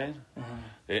what I'm saying? Uh-huh.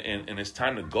 And it's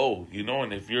time to go, you know?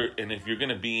 And if you're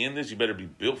gonna be in this, you better be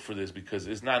built for this, because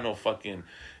it's not a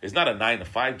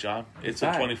 9-to-5 job. It's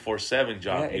a 24/7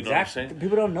 job. Yeah, you know what I'm saying?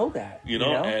 People don't know that. You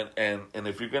know? And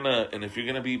if you're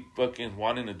gonna be fucking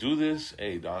wanting to do this,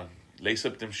 hey, dog, lace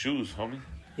up them shoes, homie.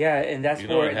 Yeah, and that's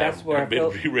where I feel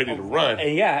be ready to run.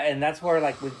 And that's where,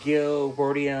 like, with Gil,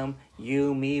 Rhodium,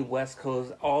 you, me, West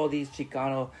Coast, all these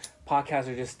Chicano podcasts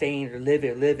are just staying to live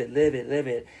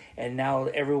it, and now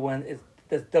everyone is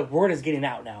the word is getting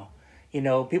out now. You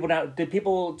know, people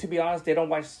to be honest, they don't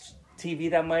watch TV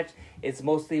that much. It's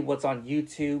mostly what's on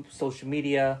YouTube, social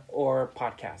media, or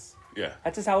podcasts. Yeah,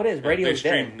 that's just how it is. Radio's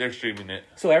dead. They're streaming it.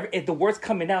 So if the word's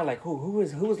coming out, like who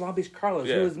is Long Beach Carlos?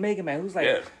 Yeah. Who is Mega Man? Who's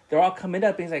like they're all coming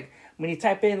up. And it's like when you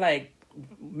type in like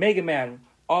Mega Man,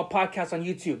 all podcasts on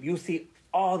YouTube, you see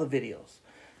all the videos.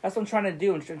 That's what I'm trying to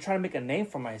do. I'm trying to make a name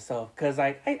for myself, because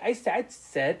like I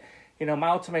said, you know, my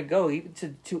ultimate goal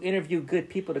to interview good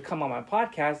people to come on my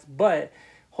podcast, but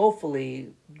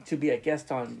hopefully to be a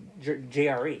guest on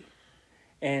JRE,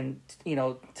 and you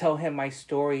know, tell him my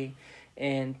story,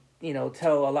 and you know,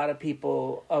 tell a lot of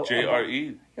people...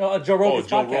 JRE? Joe Rogan's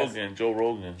podcast. Joe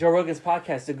Rogan. Joe Rogan's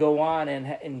podcast, to go on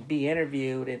and be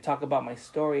interviewed and talk about my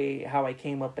story, how I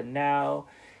came up and now,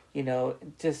 you know,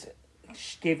 just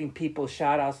giving people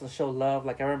shout-outs and show love.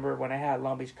 Like, I remember when I had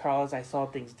Long Beach Carlos, I saw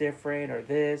things different or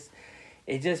this.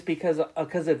 It's just because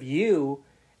of you,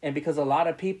 and because a lot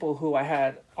of people who I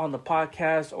had on the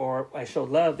podcast or I showed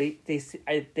love,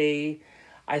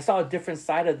 I saw a different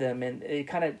side of them, and it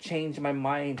kind of changed my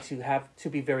mind to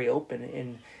be very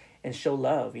open and show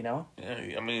love, you know?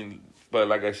 Yeah, I mean, but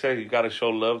like I said, you got to show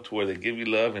love to where they give you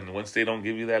love, and once they don't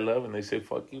give you that love and they say,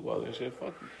 fuck you, well, they say,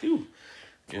 fuck you, too.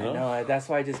 You know? I know, that's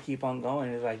why I just keep on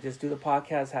going. It's like, just do the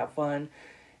podcast, have fun.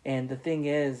 And the thing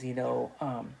is, you know,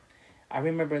 I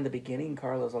remember in the beginning,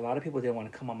 Carlos, a lot of people didn't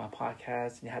want to come on my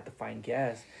podcast, and you had to find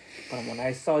guests. But when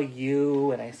I saw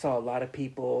you and I saw a lot of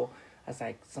people... I was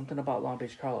like, something about Long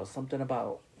Beach Carlos, something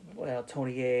about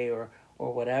Tony A or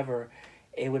whatever.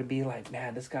 It would be like,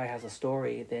 man, this guy has a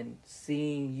story. Then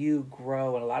seeing you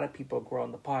grow, and a lot of people grow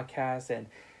on the podcast, and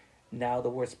now the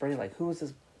word's spreading. Like, who is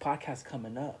this podcast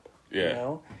coming up? Yeah. You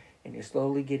know, and you're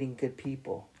slowly getting good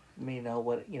people. I mean,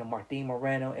 Martin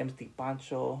Moreno, MC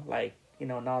Pancho, like, you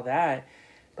know, and all that.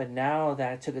 But now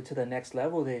that I took it to the next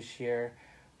level this year,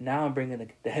 now I'm bringing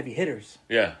the heavy hitters.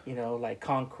 Yeah. You know, like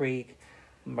Concrete.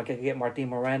 I could get Martin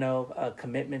Moreno, a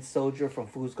Commitment Soldier from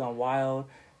Foods Gone Wild,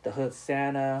 the Hood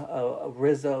Santa,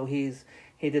 Rizzo. He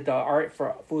did the art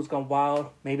for Foods Gone Wild.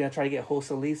 Maybe I'll try to get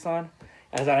Jose Luis on,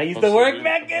 as I used to work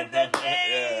back in the day.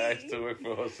 Yeah, I used to work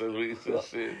for Jose Luis and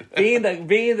shit.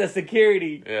 Being the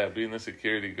security. Yeah, being the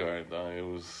security guard. It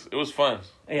was fun.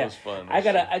 Yeah. It was fun.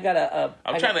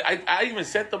 I even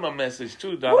sent them a message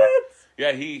too, dog. What?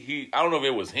 Yeah, he. I don't know if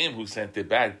it was him who sent it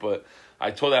back, but. I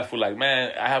told that fool, like,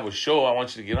 man, I have a show. I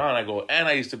want you to get on. I go, and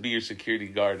I used to be your security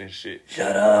guard and shit.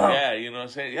 Shut up. Yeah, you know what I'm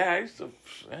saying? Yeah,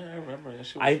 I remember that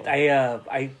shit was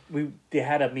fun. They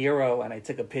had a mural, and I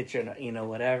took a picture, and, you know,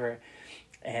 whatever.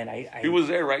 And he was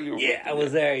there, right? I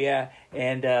was there, yeah.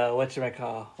 And what should I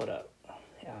call? Hold up.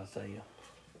 Yeah, I'll tell you.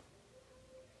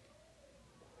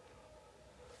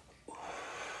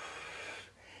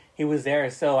 he was there.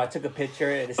 So I took a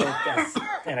picture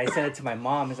and I sent it to my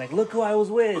mom. He's like, look who I was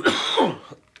with.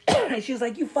 And she was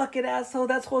like, you fucking asshole.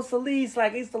 That's Jose Luis.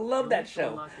 Like, I used to love that show.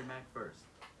 Unlock your Mac first.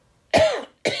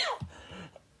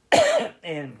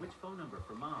 And which phone number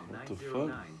for mom? the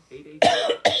fuck?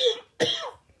 909-888.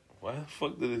 Why the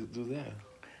fuck did it do that?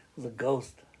 it was a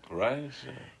ghost. Right?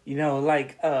 Shit. You know,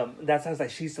 like, that's how I was like,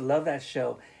 she used to love that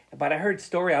show. But I heard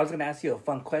story. I was going to ask you a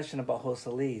fun question about Jose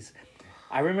Luis.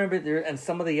 I remember there, in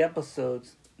some of the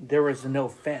episodes, there was no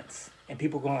fence. And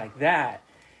people going like that.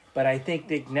 But I think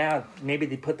that now, maybe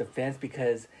they put the fence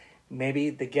because maybe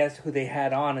the guest who they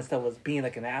had on and stuff was being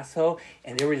like an asshole.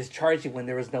 And they were just charging when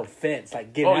there was no fence.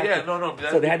 Like, getting no.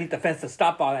 So they had to need the fence to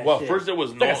stop all that Well, shit. first there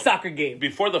was It's no... like a soccer game.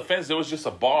 Before the fence, there was just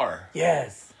a bar.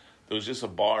 Yes. There was just a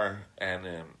bar, and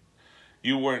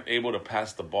you weren't able to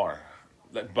pass the bar.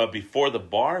 But before the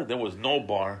bar, there was no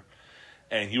bar,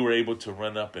 and you were able to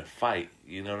run up and fight.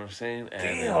 You know what I'm saying?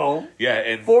 And, Damn. yeah,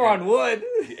 and... Four on wood.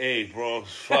 Hey, bro,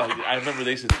 fuck. I remember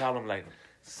they used to tell them, like,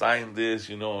 sign this,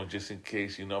 you know, just in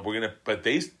case, you know. We're going to... But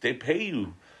they pay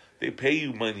you. They pay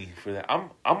you money for that.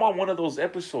 I'm on one of those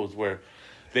episodes where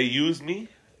they use me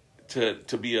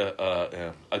to be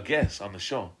a guest on the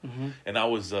show. Mm-hmm. And I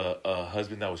was a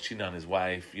husband that was cheating on his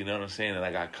wife, you know what I'm saying? And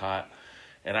I got caught.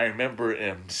 And I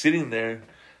remember sitting there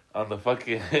on the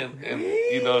fucking, and,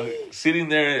 you know, sitting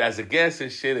there as a guest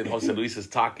and shit, and Jose Luis is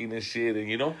talking and shit, and,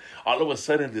 you know, all of a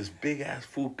sudden this big-ass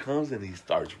fool comes and he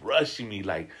starts rushing me,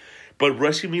 like,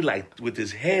 with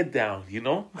his head down, you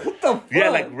know? What the fuck? Yeah,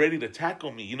 like ready to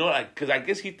tackle me, you know? Like, because I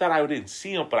guess he thought I didn't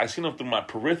see him, but I seen him through my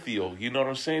peripheral, you know what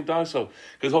I'm saying, dog? So,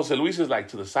 because Jose Luis is like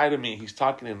to the side of me, and he's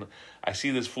talking, and I see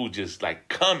this fool just like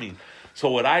coming. So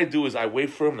what I do is I wait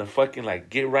for him to fucking like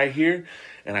get right here,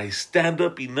 and I stand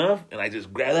up enough, and I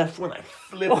just grab that fool and I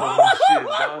flip him and shit,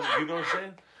 dog. You know what I'm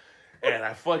saying? And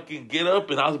I fucking get up,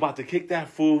 and I was about to kick that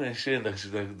fool and shit,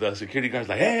 and the security guard's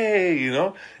like, hey, you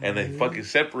know? And they fucking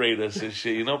separate us and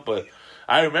shit, you know? But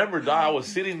I remember, dog, I was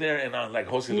sitting there, and I'm like,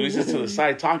 Jose Luis is to the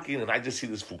side talking, and I just see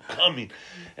this fool coming.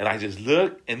 And I just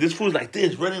look, and this fool's like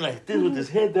this, running like this with his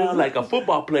head down like a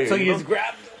football player. So you you know? just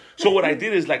grabbed him. So what I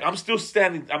did is, like, I'm still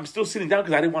sitting down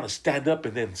because I didn't want to stand up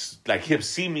and then, like, him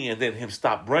see me and then him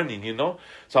stop running, you know?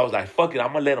 So I was like, fuck it,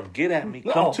 I'm going to let him get at me,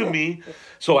 come to me.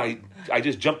 So I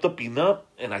just jumped up enough,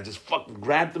 and I just fucking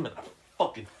grabbed him, and I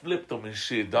fucking flipped him and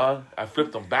shit, dog. I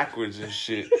flipped him backwards and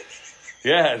shit.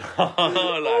 Yeah,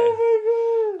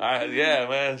 yeah,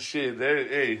 man, shit.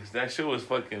 That shit was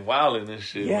fucking wilding and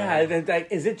shit. Yeah, man. like,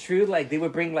 is it true? Like, they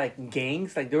would bring like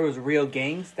gangs, like there was real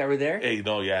gangs that were there. Hey,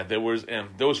 no, yeah, there was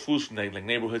fools from like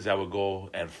neighborhoods that would go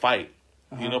and fight,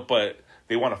 you know, but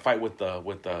they want to fight with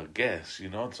the guests, you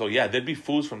know. So yeah, there'd be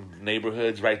fools from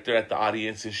neighborhoods right there at the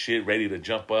audience and shit, ready to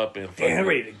jump up and fucking, Damn,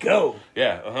 ready to go.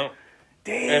 Yeah,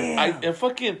 Damn. And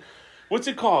fucking, what's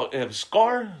it called?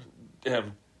 Scar,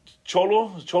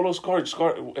 Cholo, Scar.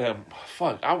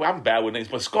 Fuck, I'm bad with names,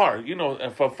 but Scar, you know,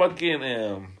 for fucking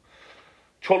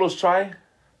Cholo's Try.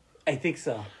 I think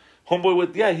so. Homeboy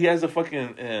with, yeah, he has a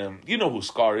fucking, you know who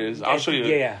Scar is. I'll show you.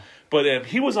 Yeah. But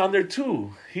he was on there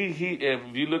too. He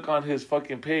if you look on his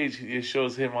fucking page, it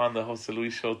shows him on the Jose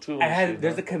Luis show too.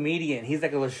 There's a comedian. He's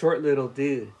like a short little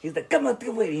dude. He's like, come on,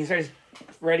 do it. He starts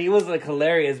ready. It was like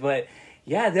hilarious, but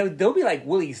yeah, they'll be like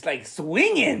Willie's like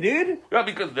swinging, dude. Yeah,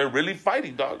 because they're really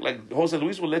fighting, dog. Like Jose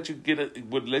Luis would let you get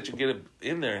it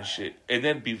in there and shit. And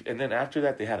then after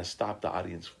that, they had to stop the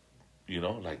audience. You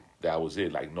know, like that was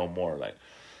it. Like no more. Like,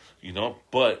 you know.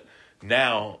 But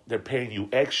now they're paying you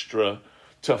extra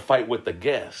to fight with the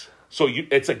guests. So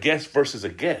it's a guest versus a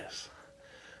guest.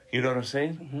 You know what I'm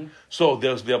saying? Mm-hmm. So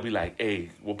they'll be like, hey,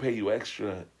 we'll pay you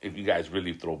extra if you guys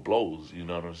really throw blows. You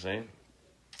know what I'm saying?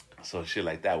 So shit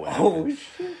like that would happen. Oh,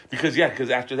 shit. Because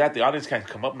after that, the audience can't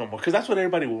come up no more. Because that's what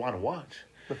everybody would want to watch.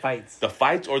 The fights. The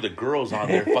fights or the girls on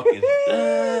there fucking,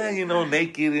 you know,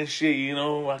 naked and shit, you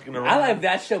know, walking around. I like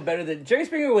that show better than Jerry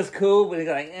Springer was cool, but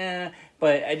like,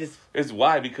 but I just... It's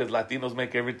why, because Latinos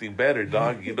make everything better,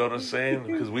 dog. You know what I'm saying?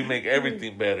 Because we make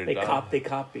everything better, dog. They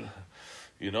copy.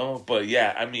 You know? But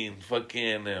yeah, I mean,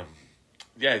 fucking,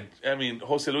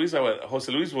 Jose Luis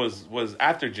was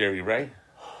after Jerry, right?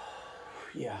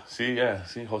 Yeah. See,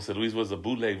 Jose Luis was a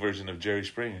bootleg version of Jerry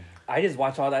Springer. I just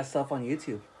watch all that stuff on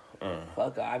YouTube.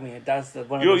 Fuck, I mean, that's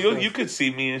one of those shows. You could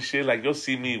see me and shit. Like, you'll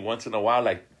see me once in a while,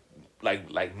 like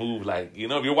move, like, you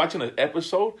know, if you're watching an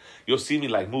episode, you'll see me,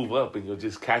 like, move up, and you'll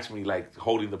just catch me, like,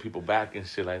 holding the people back and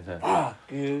shit like that. Fuck,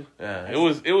 dude. Yeah, it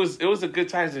was a good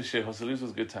times and shit. Jose Luis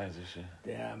was good times and shit.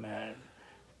 Yeah, man.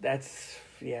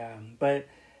 But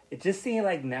it just seems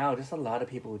like now, just a lot of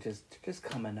people just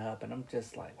coming up, and I'm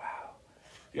just like, wow.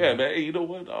 Yeah, man. Hey, you know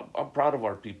what? I'm proud of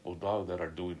our people, dog, that are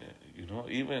doing it. You know,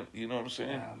 even you know what I'm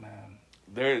saying. Yeah, man.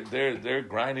 They're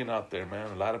grinding out there,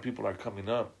 man. A lot of people are coming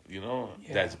up. You know,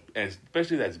 Yeah.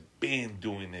 especially that's been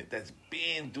doing it. That's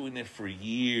been doing it for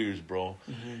years, bro.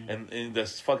 And the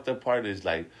fucked up part is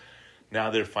like now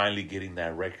they're finally getting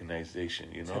that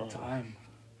recognition. You know, Took time.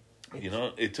 you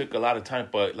know, it took a lot of time,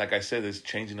 but like I said, it's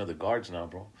changing of the guards now,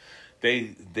 bro.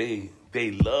 They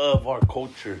love our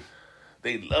culture.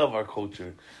 They love our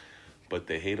culture, but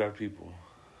they hate our people.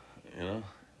 You know.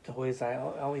 I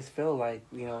always feel like,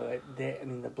 you know,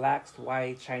 the blacks,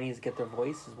 white, Chinese get their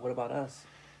voices. What about us?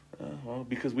 Well,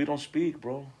 because we don't speak,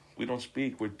 bro. We don't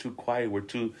speak. We're too quiet. We're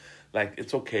too, like,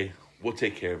 it's okay. We'll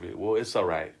take care of it. Well, it's all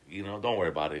right. You know, don't worry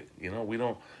about it. You know, we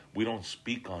don't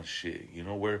speak on shit. You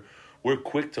know, we're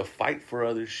quick to fight for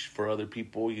other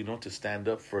people. You know, to stand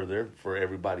up for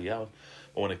everybody else.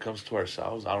 But when it comes to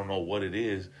ourselves, I don't know what it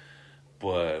is,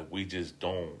 but we just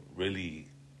don't really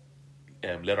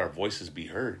let our voices be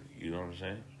heard. You know what I'm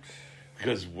saying?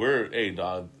 Because hey,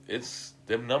 dog, it's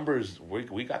them numbers.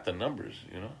 We got the numbers.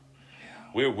 You know,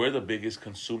 we're the biggest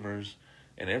consumers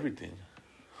in everything.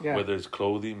 Yeah. Whether it's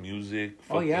clothing, music,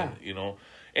 fucking, you know,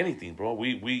 anything, bro.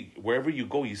 We wherever you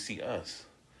go, you see us.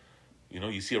 You know,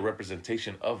 you see a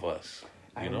representation of us.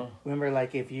 You know. Remember,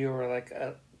 like if you were like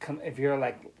if you're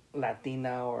like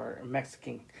Latina or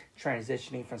Mexican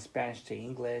transitioning from Spanish to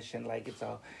English, and like it's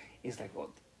like well,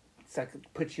 it's like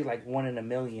put you like one in a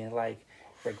million, like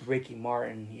Ricky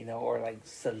Martin, you know, or like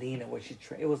Selena, where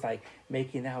it was like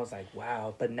making that. I was like,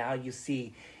 wow. But now you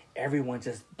see everyone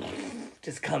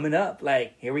just coming up,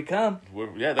 like here we come.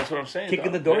 Yeah, that's what I'm saying. Kicking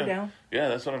dog. the door yeah. down. Yeah,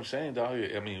 that's what I'm saying, dog.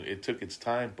 I mean, it took its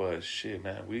time, but shit,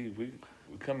 man, we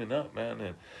coming up, man,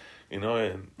 and you know,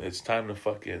 and it's time to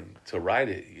fucking to ride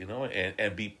it, you know,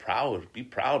 and be proud,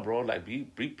 bro. Like be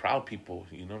proud people,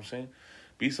 you know what I'm saying?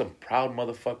 Be some proud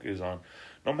motherfuckers on.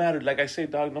 No matter, like I say,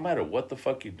 dog, no matter what the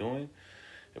fuck you're doing,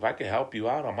 if I can help you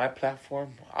out on my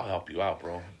platform, I'll help you out,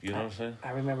 bro. You know what I'm saying?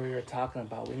 I remember we were talking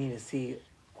about we need to see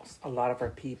a lot of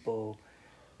our people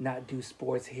not do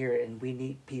sports here, and we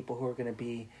need people who are going to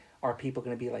be, our people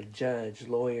going to be like judge,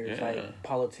 lawyers, like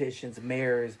politicians,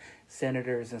 mayors,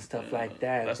 senators, and stuff like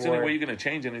that. That's the only way you're going to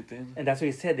change anything. And that's what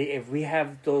he said. If we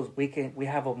have those, we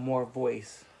have a more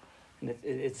voice, and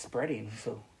it's spreading.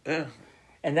 So yeah,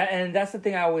 and that's the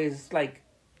thing I always like.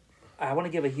 I want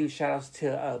to give a huge shout out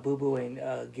to Boo Boo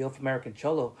and Gil from American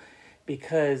Cholo,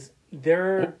 because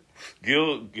they're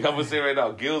Gil. I'm gonna say right now,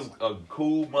 Gil's a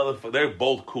cool motherfucker. They're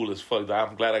both cool as fuck. Dog.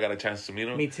 I'm glad I got a chance to meet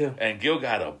him. Me too. And Gil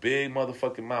got a big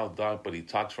motherfucking mouth, dog, but he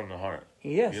talks from the heart.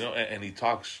 He is. You know, and he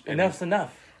talks. Enough's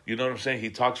enough. You know what I'm saying?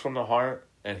 He talks from the heart,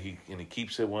 and he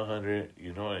keeps it 100.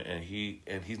 You know, and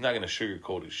he's not gonna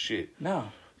sugarcoat his shit. No.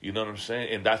 You know what I'm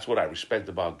saying? And that's what I respect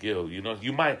about Gil. You know,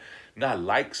 you might not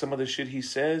like some of the shit he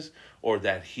says or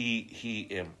that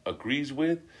he agrees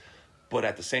with, but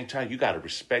at the same time, you got to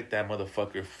respect that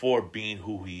motherfucker for being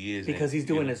who he is. Because he's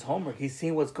doing you know, his homework. He's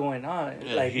seeing what's going on.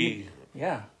 Yeah, like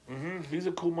yeah. He's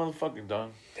a cool motherfucker, dog.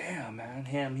 Damn,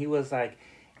 man. He was like,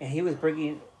 and he was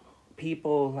bringing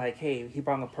people like, hey, he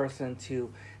brought a person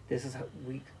to, this is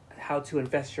how to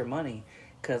invest your money.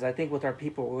 Because I think with our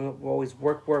people, we'll always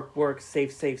work,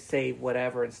 save,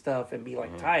 whatever and stuff, and be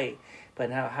like tight.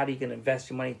 But now, how do you can invest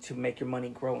your money to make your money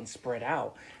grow and spread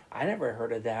out? I never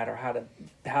heard of that, or how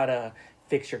to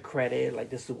fix your credit. Like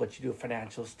this is what you do,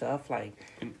 financial stuff. Like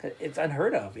it's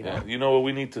unheard of, you know. Yeah, you know what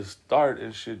we need to start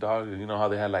and shit, dog. You know how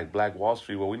they had like Black Wall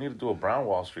Street. Well, we need to do a Brown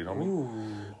Wall Street, don't we? Ooh.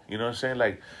 You know what I'm saying?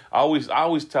 Like I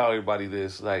always tell everybody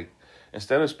this, like.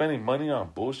 Instead of spending money on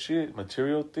bullshit,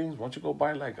 material things, why don't you go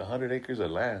buy like 100 acres of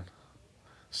land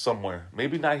somewhere?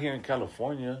 Maybe not here in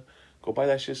California. Go buy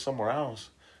that shit somewhere else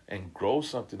and grow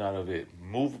something out of it.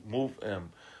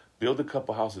 Build a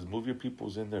couple houses. Move your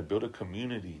peoples in there. Build a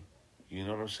community. You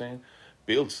know what I'm saying?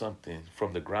 Build something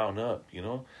from the ground up, you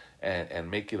know, and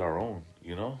make it our own,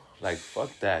 you know? Like,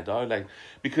 fuck that, dog. Like,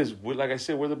 because, like I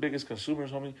said, we're the biggest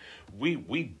consumers, homie.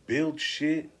 We build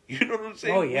shit. You know what I'm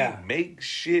saying? Oh, yeah. We make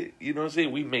shit. You know what I'm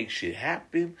saying? We make shit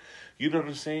happen. You know what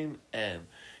I'm saying? And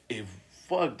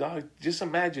fuck, dog, just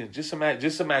imagine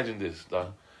this,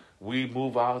 dog. We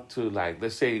move out to, like,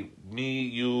 let's say me,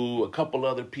 you, a couple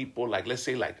other people, like, let's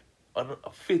say, like,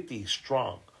 50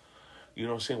 strong. You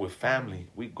know what I'm saying? With family,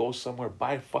 we go somewhere,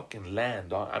 buy fucking land,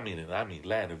 dog. I mean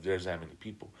land if there's that many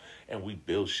people. And we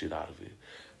build shit out of it.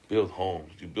 Build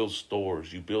homes. You build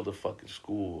stores. You build a fucking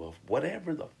school of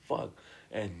whatever the fuck.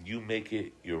 And you make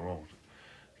it your own.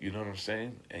 You know what I'm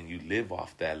saying? And you live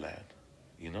off that land.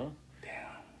 You know? Damn.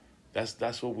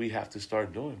 That's what we have to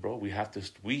start doing, bro. We have to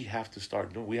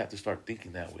start doing. We have to start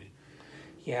thinking that way.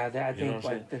 Yeah, I You know think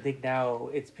what I'm like I think now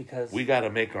it's because We got to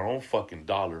make our own fucking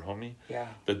dollar, homie. yeah.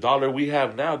 The dollar we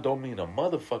have now don't mean a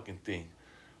motherfucking thing.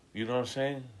 You know what I'm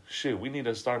saying? Shit, we need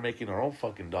to start making our own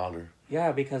fucking dollar.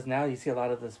 Yeah, because now you see a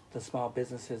lot of the small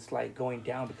businesses like going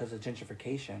down because of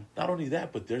gentrification. Not only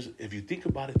that, but if you think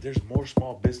about it, there's more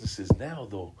small businesses now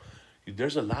though.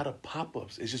 There's a lot of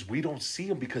pop-ups. It's just we don't see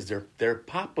them because they're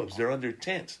pop-ups. They're under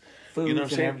tents. Foods You know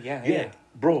what I'm and saying? yeah.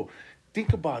 Bro,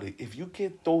 think about it. If you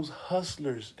get those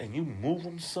hustlers and you move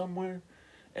them somewhere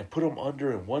and put them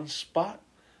under in one spot,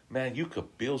 man, you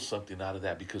could build something out of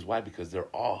that. Because why? Because they're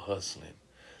all hustling.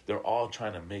 They're all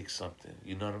trying to make something.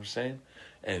 You know what I'm saying?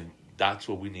 And that's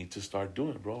what we need to start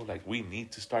doing, bro. Like, we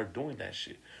need to start doing that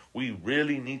shit. We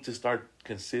really need to start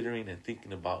considering and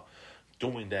thinking about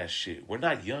doing that shit. We're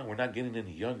not young. We're not getting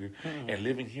any younger. And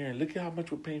living here, and look at how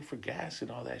much we're paying for gas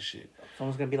and all that shit. It's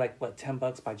almost gonna be like what,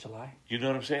 $10 by July. You know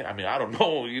what I'm saying? I mean, I don't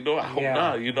know. You know, I hope Yeah.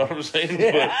 not. You know what I'm saying?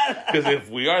 Because if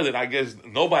we are, then I guess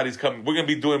nobody's coming. We're gonna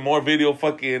be doing more video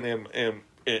fucking and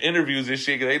interviews and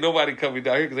shit. Cause ain't nobody coming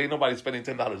down here. Cause ain't nobody spending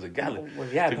 $10 a gallon Well,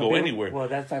 yeah, to but go people- anywhere. Well,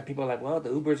 that's why people are like, well, the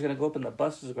Uber's gonna go up and the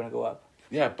buses are gonna go up.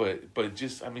 Yeah, but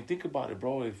just, I mean, think about it,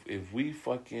 bro. If we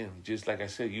fucking, just like I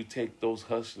said, you take those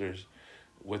hustlers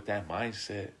with that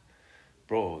mindset,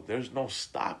 bro, there's no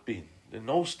stopping. There's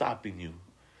no stopping you.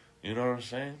 You know what I'm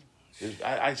saying?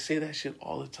 I say that shit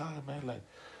all the time, man. Like,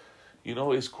 you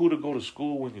know, it's cool to go to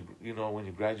school when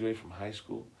you graduate from high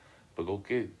school, but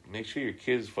make sure your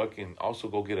kids fucking also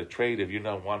go get a trade if you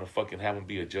don't want to fucking have them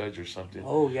be a judge or something.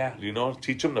 Oh yeah. You know,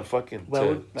 teach them to fucking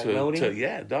welding?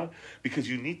 yeah, dog, because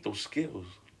you need those skills.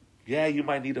 Yeah, you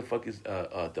might need a fucking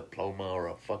a diploma or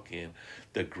a fucking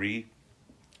degree.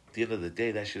 At the end of the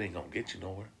day, that shit ain't gonna get you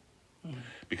nowhere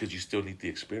because you still need the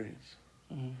experience.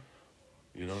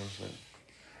 You know what I'm saying?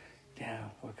 Yeah,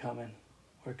 we're coming.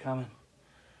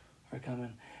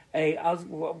 Hey,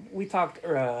 we talked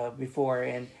before,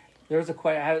 and there was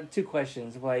I had two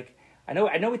questions. Like, I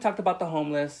know we talked about the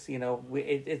homeless. You know,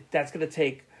 that's gonna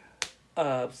take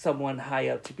someone high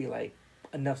up to be like,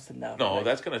 enough's enough. No, right?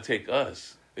 that's gonna take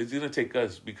us. It's gonna take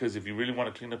us because if you really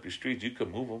want to clean up your streets, you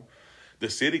can move them. The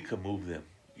city can move them.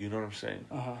 You know what I'm saying?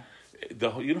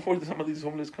 You know where some of these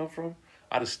homeless come from?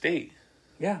 Out of state.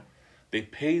 Yeah. They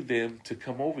pay them to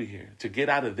come over here, to get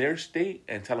out of their state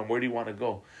and tell them, where do you want to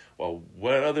go? Well,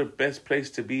 what other best place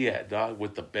to be at, dog?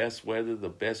 With the best weather, the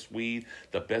best weed,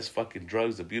 the best fucking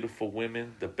drugs, the beautiful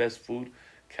women, the best food?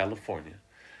 California.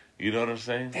 You know what I'm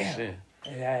saying? Damn. Shit.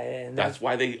 Yeah, and That's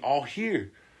why they all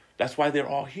here. That's why they're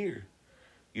all here.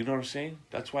 You know what I'm saying?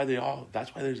 That's why there's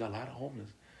a lot of homeless.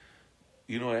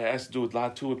 You know, it has to do with a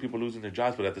lot too with people losing their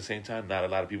jobs, but at the same time, not a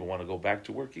lot of people want to go back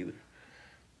to work either.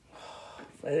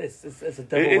 it's a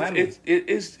double whammy.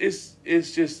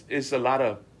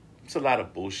 It's a lot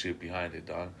of bullshit behind it,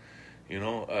 dog. You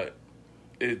know,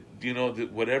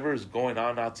 whatever is going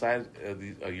on outside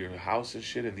your house and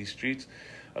shit in these streets,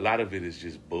 a lot of it is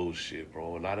just bullshit,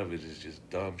 bro. A lot of it is just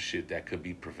dumb shit that could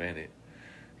be prevented.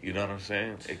 You know what I'm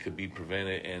saying? It could be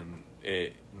prevented, and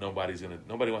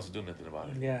nobody wants to do nothing about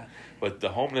it. Yeah. But the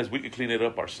homeless, we could clean it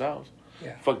up ourselves.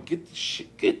 Yeah. Fuck,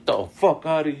 get the fuck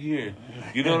out of here.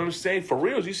 You know what I'm saying? For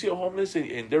real, you see a homeless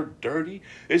and they're dirty.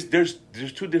 There's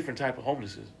two different type of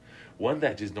homelesses. One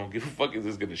that just don't give a fuck is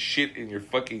just gonna shit in your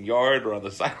fucking yard or on the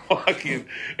sidewalk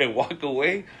and walk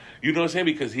away. You know what I'm saying?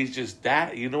 Because he's just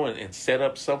that, you know, and set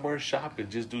up somewhere, shop and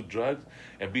just do drugs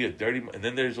and be a dirty. And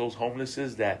then there's those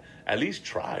homelesses that at least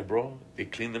try, bro. They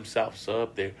clean themselves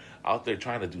up. They're out there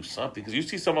trying to do something. Because you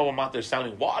see some of them out there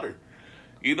selling water.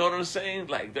 You know what I'm saying?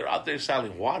 Like, they're out there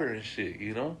selling water and shit,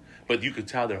 you know? But you could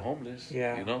tell they're homeless,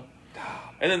 Yeah. you know?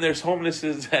 And then there's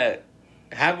homelesses that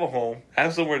have a home,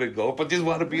 have somewhere to go, but just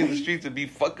want to be in the streets and be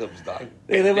fuck-ups, dog.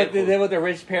 They live with their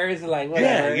rich parents and like,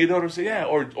 whatever. Yeah, you know what I'm saying? Yeah,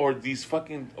 or these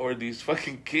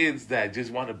fucking kids that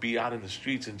just want to be out in the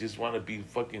streets and just want to be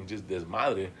fucking just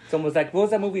desmadre. Someone's like, what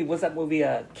was that movie?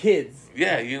 Kids.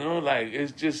 Yeah, you know, like,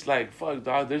 it's just like, fuck,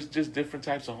 dog, there's just different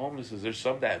types of homelessness. There's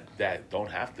some that don't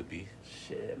have to be.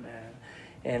 Shit, man.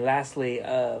 And lastly,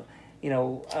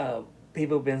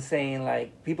 people have been saying,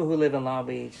 like, people who live in Long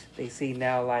Beach, they see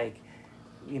now, like,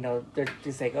 you know, they're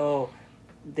just like, oh,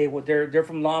 they're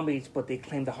from Long Beach, but they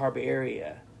claim the harbor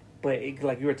area. But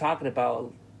like you were talking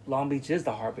about, Long Beach is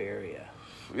the harbor area.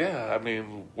 Yeah, I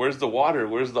mean, where's the water?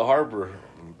 Where's the harbor?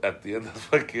 At the end of the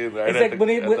fucking... Right, It's like,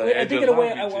 I think in a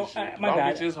way, my Long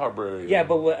bad. Beach is harbor area. Yeah,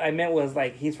 but what I meant was,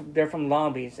 like, they're from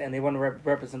Long Beach, and they want to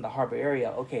represent the harbor area.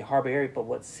 Okay, harbor area, but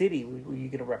what city were you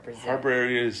going to represent? Harbor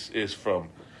area is from...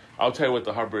 I'll tell you what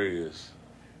the harbor area is.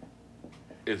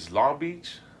 It's Long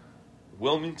Beach,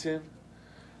 Wilmington,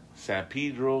 San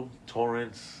Pedro,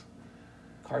 Torrance,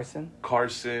 Carson,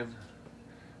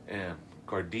 and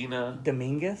Gardena.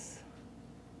 Dominguez.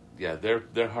 Yeah,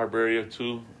 they're harbor area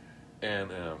too,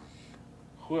 and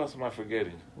who else am I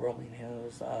forgetting? Rolling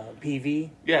Hills, PV.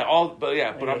 Yeah, but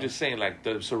Yeah. I'm just saying, like,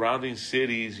 the surrounding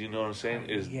cities, you know what I'm saying,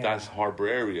 Yeah. that's harbor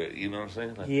area, you know what I'm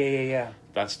saying? Like, Yeah.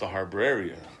 that's the harbor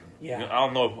area. Yeah. You know, I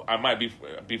don't know, I might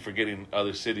be forgetting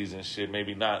other cities and shit,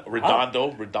 maybe not.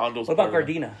 Redondo's What about part of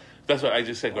it. Gardena? That's what I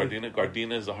just said, Gardena.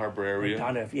 Gardena is the harbor area.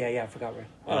 Redondo. Yeah, I forgot where.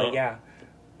 Uh-huh.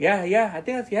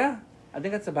 Yeah. I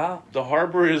think that's about. The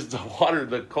harbor is the water,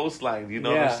 the coastline, you know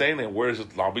what Yeah. I'm saying? And where's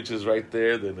Long Beach is right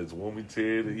there, then it's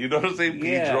Wilmington, you know what I'm saying?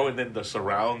 Yeah. Pedro, and then the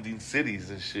surrounding cities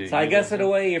and shit. So I you guess know in a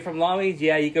way, you're from Long Beach.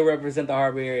 Yeah, you can represent the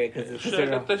harbor area because what it's I'm saying? Shit, I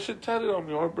considered. got that shit tatted on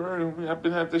me, harbor area. I mean, I've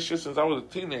been having this shit since I was a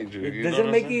teenager. You Does know it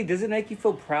what make I'm saying? you? Does it make you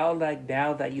feel proud? Like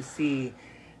now that you see,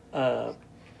 you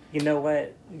know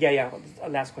what? Yeah.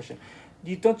 Last question.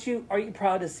 Are you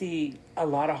proud to see a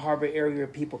lot of harbor area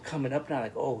people coming up now?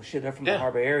 Like, oh shit, they're from the Yeah.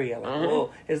 harbor area. Like, Uh-huh. whoa,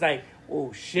 it's like,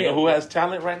 oh shit. You know who has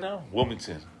talent right now?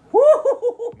 Wilmington. Woo!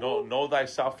 Know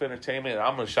Thyself Entertainment.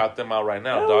 I'm gonna shout them out right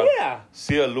now, Hell dog. yeah.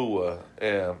 Sia Lua.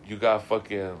 You got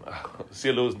fucking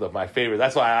Sia Lua's my favorite.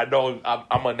 That's why I know I'm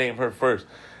gonna name her first.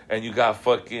 And you got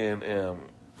fucking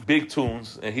Big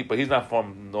Tunes, and he's not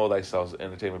from Know Thyself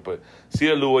Entertainment, but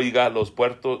Sia Lua. You got Los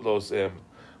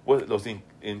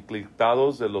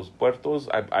Inclitados de los Puertos.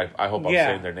 I hope I'm Yeah.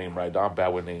 saying their name right. I'm bad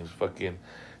with names. Fucking.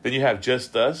 Then you have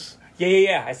Just Us,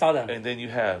 Yeah. I saw them. and then you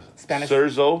have Spanish-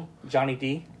 Surzo. Johnny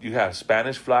D. You have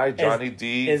Spanish Fly, Johnny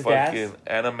D, Es fucking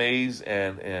Daz. Animes,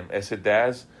 and Ese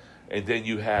Daz. And then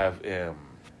you have,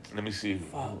 let me see,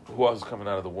 who else is coming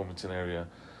out of the Wilmington area?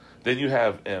 Then you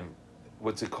have,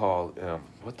 what's it called?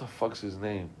 What the fuck's his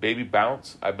name? Baby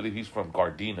Bounce. I believe he's from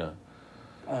Gardena.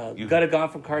 Gutta Gone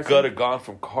from Carson. Gutta Gone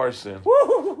from Carson.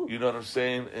 Woo! You know what I'm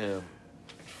saying?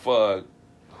 Fuck.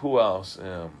 Who else?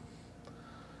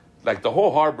 Like the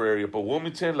whole harbor area, but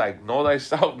Wilmington, like Know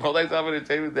Thyself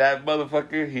Entertainment, that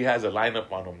motherfucker, he has a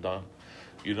lineup on him, dog.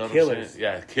 You know what I'm Killers. saying?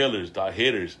 Yeah, killers, dog,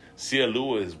 hitters. Sia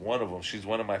Lua is one of them. She's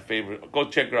one of my favorite. Go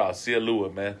check her out, Sia Lua,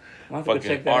 man. I'll have to go Fucking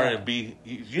check that out. R&B.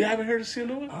 You haven't heard of Sia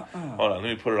Lua? Hold on, let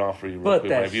me put it on for you real Put quick,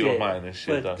 that man, if you don't shit. mind and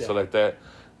shit, Put dog. that. So like that,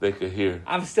 they could hear.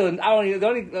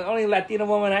 The only Latino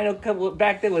woman I know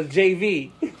back then was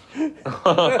JV.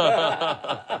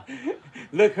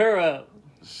 Look her up.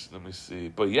 Let me see.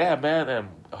 But yeah, man,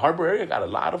 harbor area got a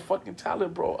lot of fucking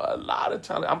talent, bro. A lot of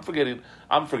talent. I'm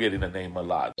forgetting the name a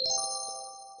lot.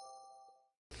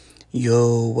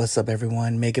 Yo, what's up,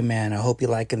 everyone? Mega Man. I hope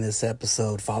you're liking this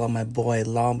episode. Follow my boy,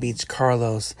 Long Beach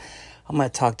Carlos. I'm going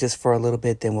to talk just for a little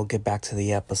bit, then we'll get back to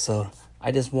the episode.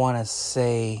 I just want to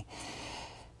say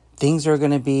things are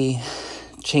going to be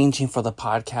changing for the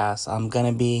podcast. I'm going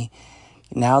to be,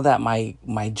 now that my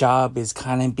job is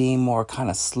kind of being more kind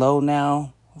of slow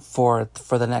now for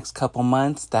the next couple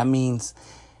months, that means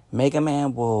Mega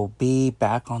Man will be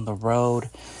back on the road.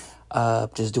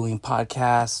 Just doing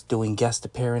podcasts, doing guest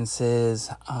appearances.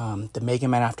 The Mega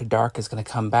Man After Dark is going to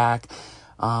come back.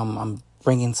 I'm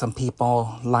bringing some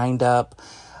people lined up.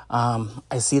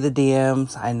 I see the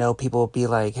DMs. I know people will be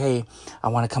like, hey, I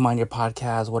want to come on your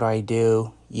podcast. What do I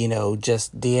do? You know,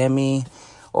 just DM me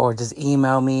or just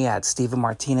email me at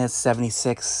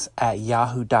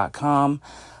stevenmartinez76@yahoo.com.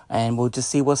 And we'll just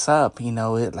see what's up. You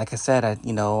know, like I said, I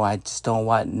just don't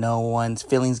want no one's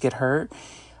feelings get hurt.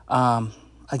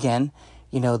 Again,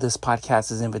 this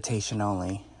podcast is invitation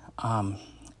only.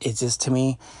 It's just, to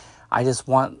me, I just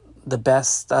want the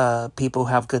best people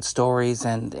who have good stories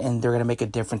and they're going to make a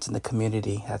difference in the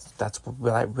community. That's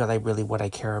really what I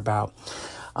care about.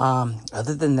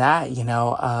 Other than that,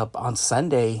 on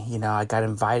Sunday, I got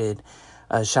invited.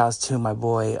 Shouts to my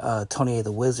boy, Tony A.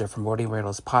 the Wizard from Rodeo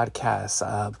Radio's podcast.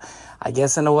 I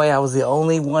guess in a way I was the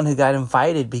only one who got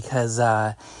invited because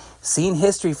seeing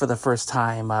history for the first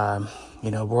time,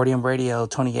 Bordium Radio,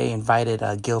 Tony A invited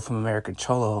Gil from American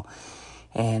Cholo,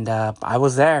 and I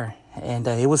was there, and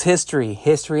it was history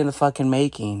in the fucking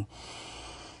making.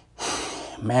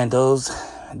 Man, they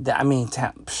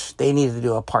needed to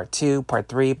do a part 2, part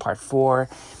 3, part 4.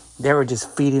 They were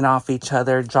just feeding off each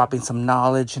other, dropping some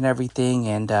knowledge and everything,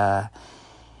 and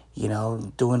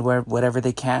doing whatever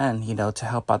they can, to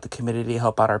help out the community,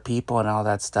 help out our people and all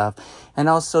that stuff. And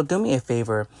also, do me a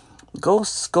favor. Go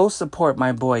support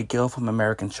my boy Gil from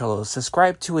American Cholo.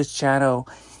 Subscribe to his channel.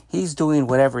 He's doing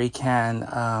whatever he can,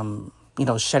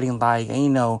 shedding light.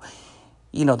 And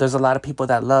there's a lot of people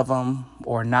that love him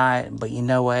or not, but you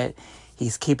know what?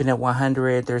 He's keeping it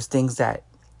 100. There's things that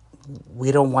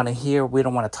we don't want to hear, we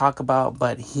don't want to talk about,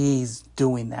 but he's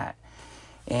doing that.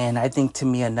 And I think, to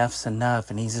me, enough's enough,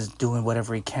 and he's just doing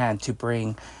whatever he can to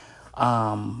bring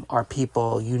our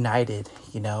people united,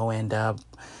 and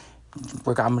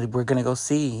we're gonna go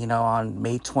see, on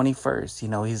May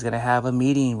 21st. He's gonna have a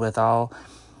meeting with all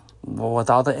the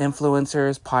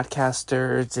influencers,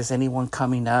 podcasters, just anyone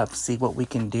coming up, see what we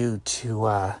can do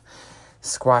to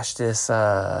squash this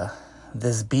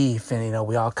beef, and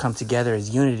we all come together as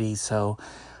unity. So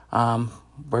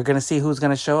we're gonna see who's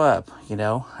gonna show up,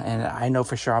 and I know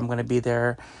for sure I'm gonna be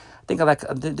there. I think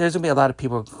there's gonna be a lot of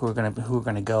people who are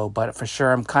gonna go, but for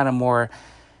sure I'm kind of more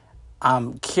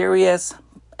curious,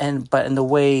 but in the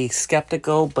way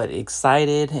skeptical, but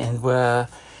excited, and we're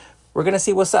gonna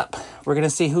see what's up. We're gonna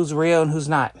see who's real and who's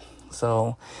not.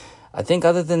 So I think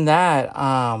other than that,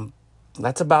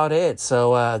 that's about it.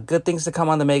 So good things to come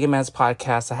on the Mega Man's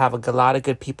podcast. I have a lot of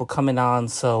good people coming on,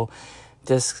 so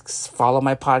just follow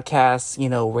my podcast,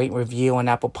 rate and review on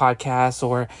Apple Podcasts,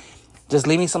 or just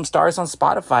leave me some stars on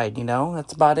Spotify.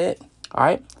 That's about it. All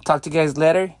right, talk to you guys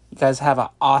later. You guys have an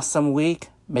awesome week.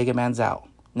 Mega Man's out.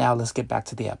 Now let's get back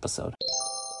to the episode.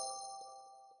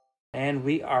 And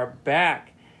we are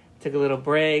back. Took a little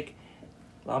break.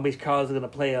 Long Beach Carlos is gonna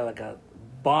play a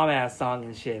bomb ass song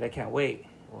and shit. I can't wait.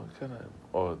 What kind of?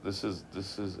 Oh, this is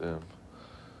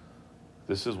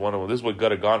one of them. This is what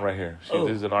Gutta Gone right here.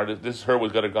 This is an artist. This is her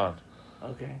with Gutta Gone.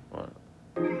 Okay. Right.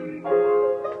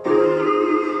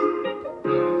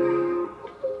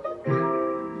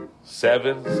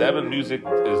 Seven music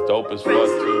is dope as fuck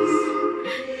too.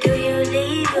 Do you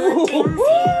leave your things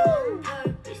here on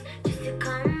purpose just to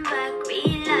come back,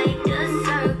 relight the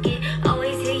circuit?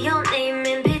 Always hear your name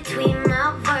in between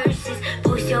my verses.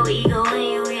 Push your ego when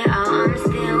you hear out, I'm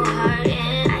still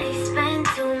hurting. I spend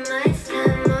too much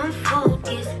time on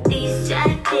focus,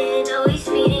 distracted, always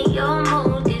feeding your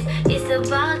motives. It's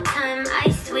about time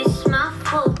I switch my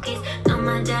focus. No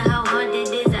matter how hard it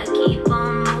is, I keep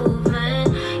on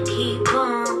moving, keep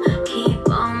on moving, keep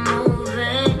on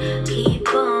moving, keep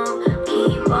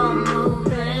on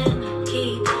moving, I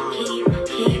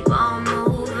keep on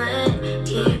moving.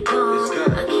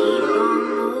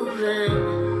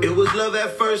 It was love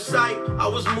at first sight, I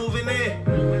was moving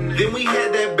in. Then we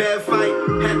had that bad fight,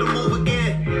 had to move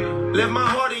again. Left my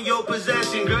heart in your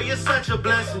possession, girl, you're such a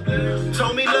blessing.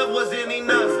 Told me love wasn't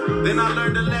enough, then I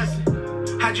learned a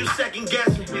lesson. Had you second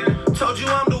guessing, told you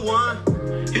I'm the one.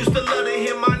 Used to love to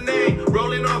hear my name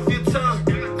rolling off your tongue.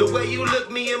 The way you look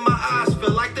me in my eyes,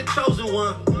 feel like the chosen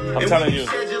one. I'm telling you,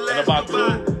 in about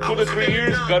 2 to 3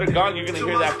 years, Gutta Gone, you're gonna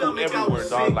hear that from everywhere,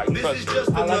 dog. Like, trust me.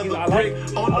 I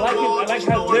like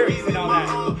how lyrics and all that.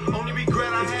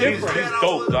 He's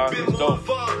dope, dog. He's dope.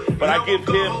 But I give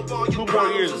him 2 more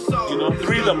years,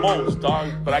 3 the most, dog.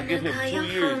 But I give him 2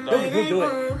 years, dog. He'll do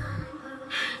it.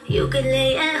 You could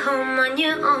lay at home on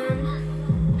your own.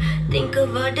 Think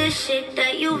of all the shit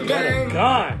that you've done.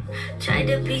 Gone. Try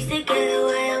to piece together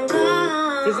where I'm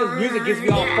gone. This is music gets me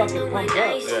all fucking pumped up.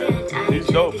 Yeah. He's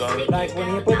dope, dog. Like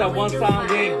when he put that one song,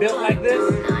 "We Ain't Built Like This."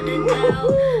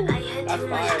 That's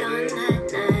fire, dude.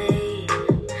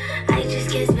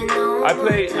 I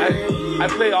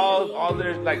play all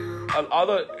their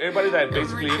everybody that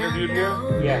basically interviewed here.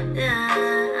 Yeah.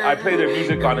 I play their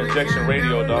music on Injection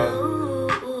Radio, dog.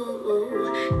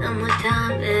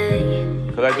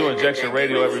 Cause I do Injection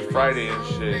Radio every Friday and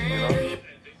shit,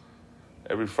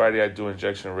 Every Friday I do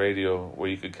Injection Radio where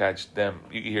you could catch them.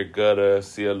 You can hear Gutta,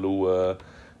 Sia Lua,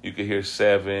 you can hear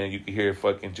Seven, you can hear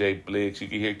fucking Jay Blix, you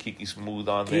can hear Kiki Smooth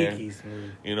on there. Kiki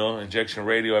Smooth. Injection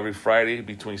Radio every Friday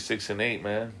between 6 and 8,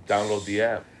 man. Download the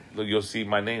app. Look, you'll see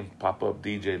my name pop up,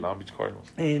 DJ Long Beach Cardinals.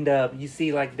 And you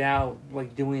see, now,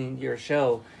 doing your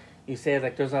show, you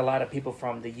said there's a lot of people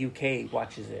from the UK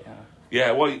watches it. Huh?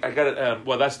 Yeah, well, I got it.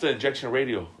 That's the Injection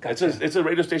Radio. Gotcha. It's a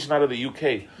radio station out of the UK.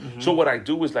 Mm-hmm. So what I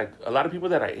do is a lot of people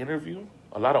that I interview,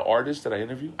 a lot of artists that I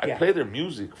interview, I play their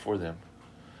music for them.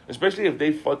 Especially if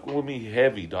they fuck with me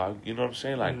heavy, dog. You know what I'm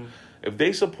saying? If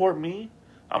they support me,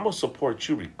 I'm going to support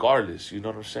you regardless. You know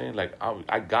what I'm saying?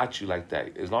 I got you like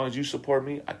that. As long as you support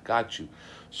me, I got you.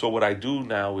 So what I do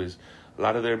now is a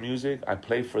lot of their music, I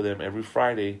play for them every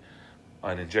Friday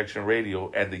on Injection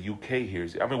Radio, and the UK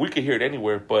hears it. I mean, we can hear it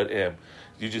anywhere, but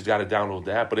you just got to download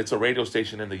the app. But it's a radio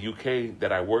station in the UK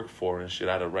that I work for and shit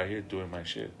out of right here doing my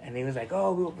shit. And he was like,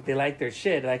 oh, they like their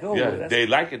shit. Yeah, they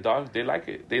like it, dog. They like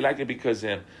it. They like it because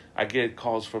I get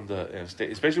calls from the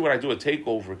state, especially when I do a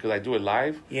takeover because I do it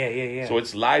live. Yeah. So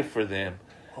it's live for them.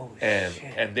 Oh, and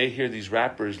shit. And they hear these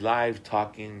rappers live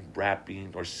talking,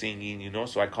 rapping, or singing, So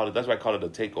that's why I call it a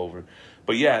takeover.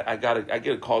 But yeah, I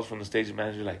get calls from the station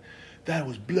manager like, that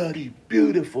was bloody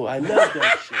beautiful. I love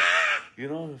that shit.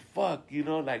 Fuck,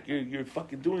 you're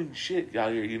fucking doing shit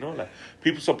out here,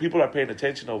 people are paying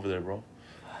attention over there, bro.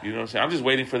 You know what I'm saying? I'm just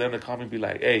waiting for them to call me and be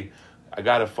like, hey, I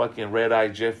got a fucking red-eye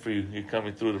Jeffrey. You're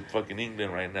coming through the fucking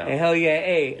England right now. Hey, hell yeah.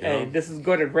 Hey, You know? this is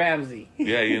Gordon Ramsay.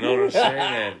 Yeah, you know what I'm saying?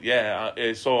 And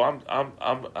yeah, so I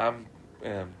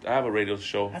have a radio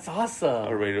show. That's awesome.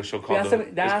 A radio show called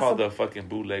it's called the fucking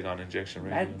Bootleg on Injection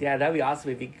Radio. That'd be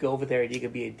awesome if you could go over there and you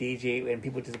could be a DJ and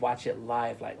people just watch it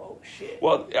live. Like, oh shit.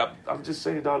 Well, I'm just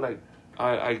saying, dog. Like,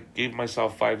 I gave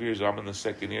myself 5 years. I'm in the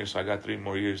second year, so I got 3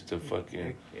 more years to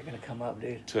fucking. You're gonna come up,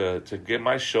 dude. To get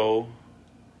my show,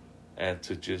 and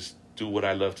to just do what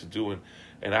I love to do,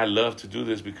 and I love to do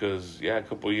this because a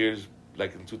couple of years,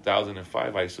 like in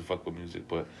 2005, I used to fuck with music,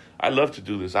 but I love to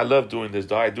do this. I love doing this,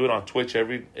 dog. I do it on Twitch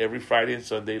every Friday and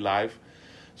Sunday live.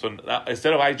 So now,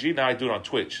 instead of IG, now I do it on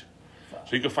Twitch.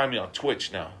 So you can find me on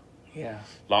Twitch now. Yeah.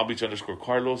 Long Beach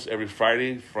 _Carlos every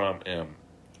Friday from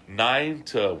 9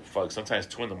 to sometimes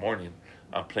 2 in the morning.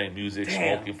 I'm playing music,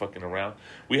 smoking, fucking around.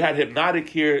 We had Hypnotic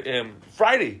here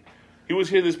Friday. He was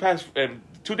here this past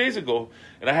 2 days ago,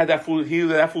 and I had that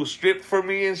fool stripped for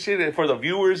me and shit, and for the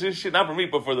viewers and shit. Not for me,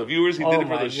 but for the viewers. He did it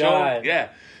for the show. Yeah.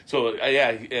 So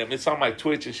it's on my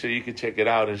Twitch and shit. You can check it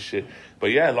out and shit.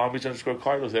 But yeah, Long Beach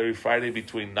 _Carlos every Friday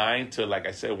between 9 to, like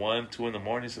I said, 1, 2 in the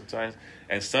morning sometimes.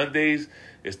 And Sundays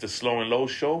it's the Slow and Low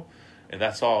show, and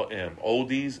that's all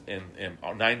oldies and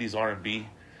 90s R&B.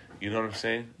 You know what I'm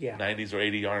saying? Yeah. 90s or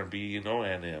 80s R&B. You know,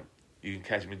 and you can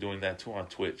catch me doing that too on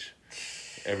Twitch.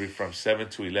 From 7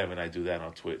 to 11, I do that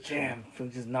on Twitch. Damn, from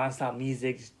just nonstop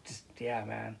music, just yeah,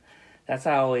 man. That's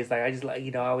how I always I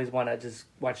always want to just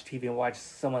watch TV and watch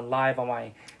someone live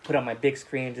put on my big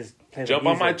screen, just play Jump the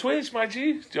on music. my Twitch, my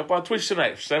G. Jump on Twitch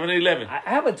tonight, 7 to 11. I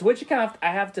have a Twitch account.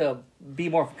 I have to be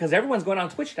more because everyone's going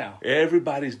on Twitch now.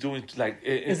 Everybody's doing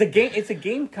It's a game. It's a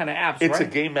game kind of app. It's right?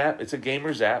 a game app. It's a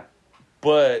gamer's app,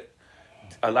 but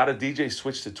a lot of DJs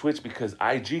switch to Twitch because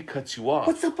IG cuts you off.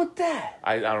 What's up with that?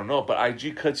 I don't know, but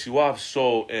IG cuts you off.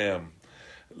 So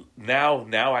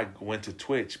now I went to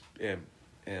Twitch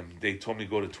and they told me to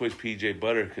go to Twitch. PJ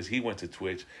Butter, because he went to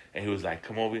Twitch and he was like,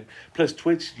 "Come over." Plus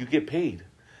Twitch, you get paid.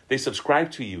 They subscribe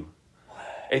to you,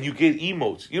 and you get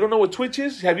emotes. You don't know what Twitch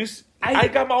is? Have you? I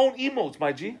got my own emotes,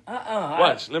 my G.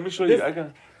 Watch. Let me show you. I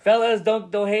got. Fellas,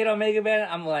 don't hate on Mega Man.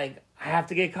 I'm like, I have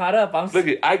to get caught up. Look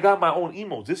it, I got my own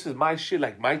emotes. This is my shit,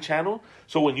 like my channel.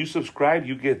 So when you subscribe,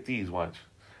 you get these. Watch.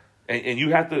 And you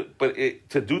have to,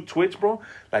 to do Twitch, bro,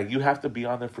 like you have to be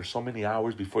on there for so many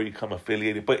hours before you become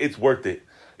affiliated. But it's worth it.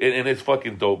 And it's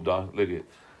fucking dope, dog. Look at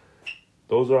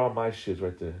those are all my shits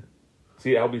right there.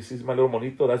 See, see my little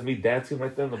monito? That's me dancing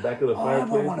right there in the back of the fireplace.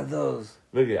 I want one of those.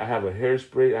 Look at I have a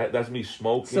hairspray. That's me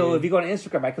smoking. So if you go on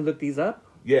Instagram, I can look these up?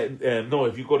 Yeah, no,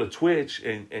 if you go to Twitch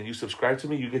and you subscribe to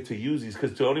me, you get to use these.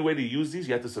 Because the only way to use these,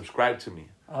 you have to subscribe to me.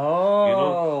 Oh. You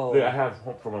know? Look, I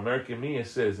have from American Me, it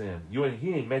says, he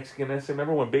ain't Mexican.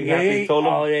 Remember when Big Happy told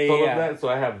him that? So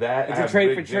I have that. It's a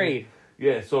trade for trade.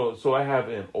 Yeah, so I have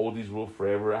Oldies Rule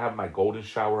Forever. I have my Golden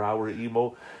Shower Hour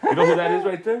emo. You know who that is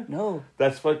right there? No.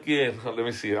 That's fucking. Let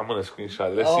me see. I'm gonna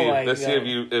screenshot it. Let's see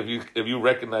if you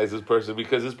recognize this person,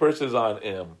 because this person's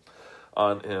on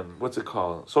what's it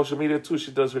called? Social media too.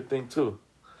 She does her thing too.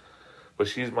 But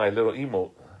she's my little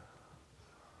emote.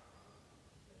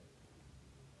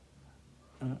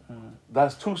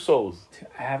 That's Two Souls.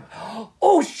 I have.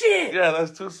 Oh shit! Yeah,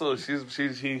 that's Two Souls.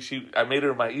 She. I made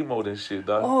her my emote and shit,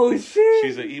 dog. Oh shit!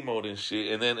 She's an emote and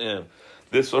shit. And then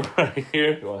this one right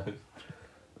here.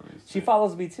 She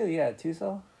follows me too. Yeah,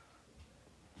 Tuso.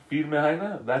 Feed me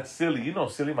Jaina. That's Silly. You know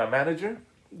Silly, my manager.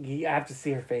 I have to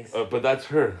see her face. But that's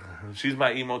her. She's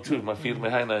my emote too. My Feed me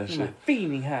Jaina and shit. Feed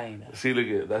me Jaina. See, look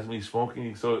at that's me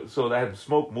smoking. So that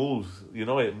smoke moves. You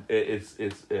know it's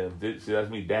see, that's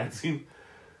me dancing.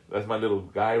 That's my little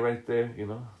guy right there, you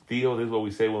know. Theo, this is what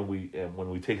we say when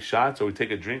we take shots or we take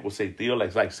a drink. We'll say Theo,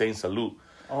 like saying salute.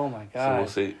 Oh my god! So we'll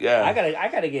say, yeah. I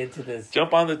gotta get into this.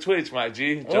 Jump on the Twitch, my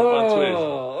G. Jump on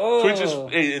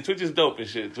Twitch. Twitch is dope and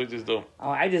shit. Twitch is dope.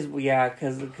 Oh,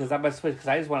 because I'm gonna switch because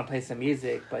I just want to play some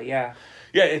music. But yeah.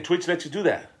 Yeah, and Twitch lets you do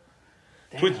that.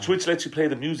 Damn. Twitch lets you play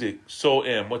the music. So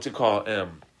what's it called?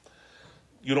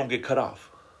 You don't get cut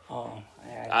off. Oh.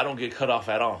 I don't get cut off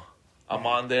at all. I'm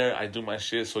on there. I do my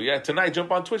shit. So yeah, tonight,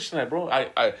 jump on Twitch tonight, bro.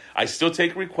 I still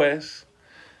take requests.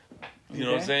 You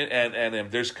know what I'm saying?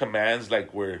 And there's commands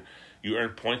like where you earn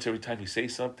points every time you say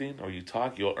something or you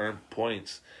talk. You'll earn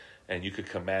points, and you could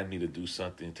command me to do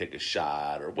something, take a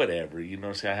shot or whatever. You know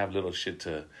what I'm saying? I have little shit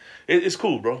to. It's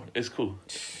cool, bro. It's cool.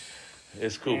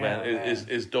 It's cool, Yeah, man. man.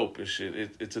 It's dope and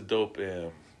shit. It's a dope.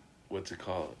 What's it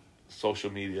called?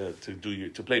 Social media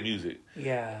to play music.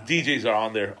 Yeah. DJs are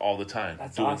on there all the time.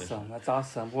 That's doing awesome. That's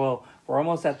awesome. Well, we're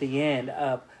almost at the end.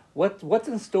 What's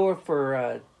in store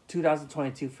for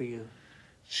 2022 for you?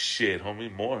 Shit,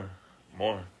 homie, more.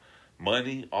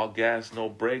 Money, all gas, no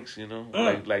brakes, you know?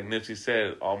 Like Nipsey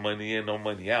said, all money in, no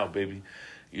money out, baby.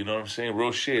 You know what I'm saying?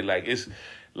 Real shit.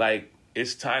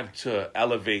 It's time to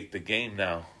elevate the game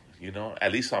now, you know?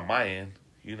 At least on my end.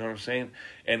 You know what I'm saying?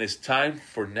 And it's time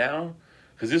for now,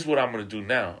 because this is what I'm going to do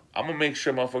now. I'm going to make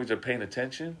sure motherfuckers are paying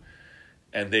attention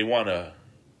and they want to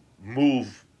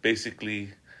move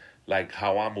basically like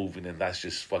how I'm moving, and that's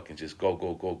just fucking just go.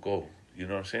 You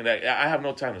know what I'm saying? I have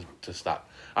no time to stop.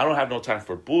 I don't have no time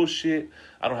for bullshit.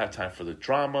 I don't have time for the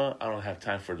drama. I don't have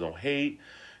time for no hate.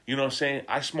 You know what I'm saying?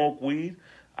 I smoke weed.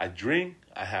 I drink.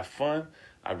 I have fun.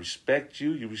 I respect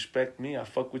you. You respect me. I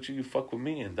fuck with you. You fuck with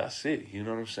me. And that's it. You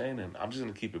know what I'm saying? And I'm just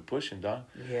going to keep it pushing, dog.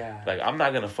 Yeah. Like, I'm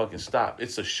not going to fucking stop.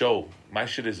 It's a show. My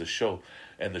shit is a show.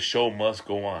 And the show must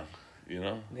go on. You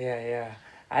know? Yeah.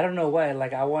 I don't know what.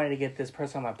 Like, I wanted to get this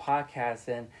person on my podcast.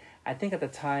 And I think at the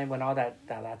time when all that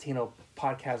Latino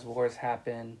podcast wars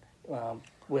happened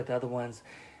with other ones,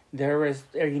 there was,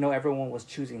 you know, everyone was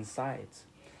choosing sides.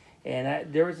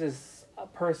 And there was this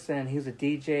person, he was a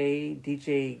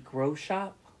DJ Groove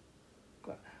Shop.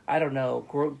 I don't know,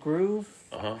 Groove?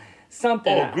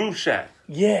 Something. Oh, Groove Shack.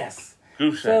 Yes.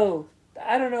 Groove Shack. So,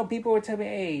 I don't know, people were telling me,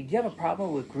 hey, do you have a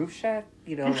problem with Groove Shack?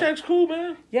 You know, Groove Shack's cool,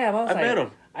 man. Yeah, I met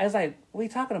him. I was like, what are you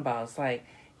talking about? It's like,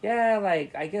 yeah,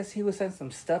 like, I guess he was sending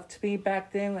some stuff to me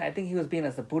back then. I think he was being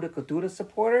as a Buddha Kaduda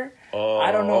supporter. Oh,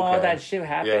 I don't know okay. all that shit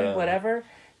happened, Yeah. whatever.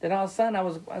 Then all of a sudden, I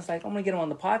was like, I'm going to get him on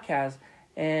the podcast.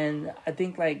 And I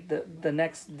think, like, the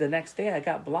next day, I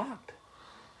got blocked.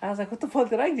 I was like, what the fuck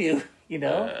did I do? You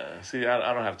know? See,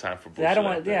 I don't have time for bullshit. I don't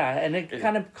want, like that. yeah, and it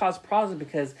kind of caused problems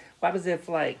because what happens if,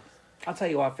 like, I'll tell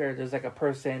you off air, there's like a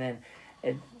person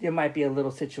and there might be a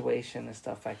little situation and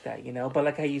stuff like that, you know? But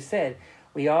like how you said,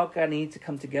 we all need to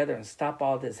come together and stop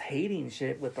all this hating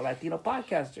shit with the Latino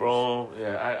podcasters. Bro,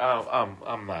 yeah,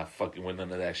 I'm not fucking with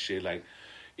none of that shit. Like,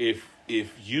 if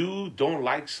you don't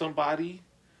like somebody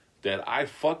that I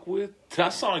fuck with,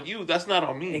 that's on you. That's not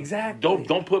on me. Exactly.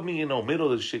 Don't put me in the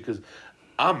middle of this shit, because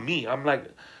I'm me. I'm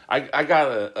like, I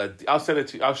got I'll send it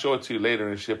to you. I'll show it to you later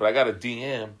and shit. But I got a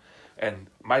DM, and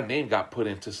my name got put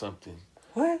into something.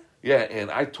 What? Yeah, and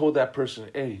I told that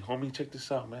person, hey, homie, check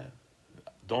this out, man.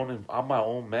 I'm my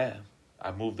own man.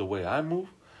 I move the way I move.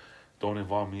 Don't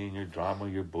involve me in your drama,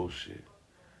 your bullshit.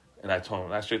 And I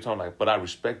straight told him, like, but I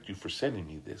respect you for sending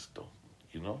me this, though,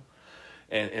 you know?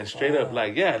 And straight up,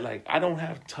 like, yeah, like, I don't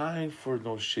have time for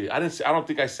no shit. I don't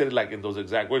think I said it, like, in those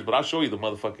exact words, but I'll show you the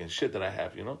motherfucking shit that I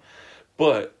have, you know?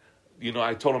 But, you know,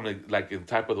 I told him, like, in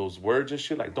type of those words and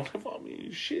shit, like, don't involve me in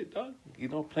your shit, dog. You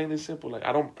know, plain and simple. Like,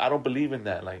 I don't believe in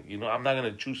that. Like, you know, I'm not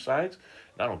going to choose sides,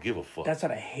 and I don't give a fuck. That's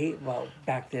what I hate about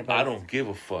back then. I don't give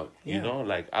a fuck, you know?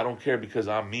 Like, I don't care, because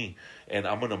I'm me, and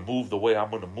I'm going to move the way I'm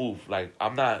going to move. Like,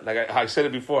 I'm not, like I said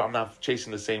it before, I'm not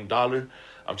chasing the same dollar.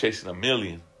 I'm chasing $1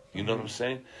 million. You know what I'm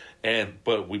saying?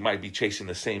 But we might be chasing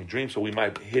the same dream, so we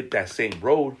might hit that same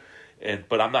road.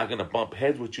 But I'm not gonna bump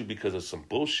heads with you because of some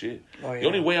bullshit. Oh, yeah. The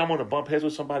only way I'm gonna bump heads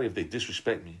with somebody if they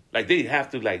disrespect me. Like, they have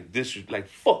to like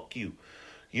fuck you.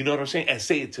 You know what I'm saying? And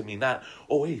say it to me, not,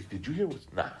 oh, hey, did you hear what?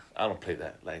 Nah, I don't play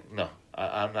that. Like, no,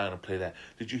 I'm not gonna play that.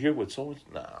 Did you hear what so?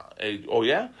 Nah. Hey, oh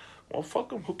yeah. Well, fuck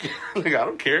them. Who cares? Like, I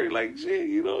don't care. Like, shit,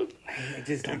 you know. I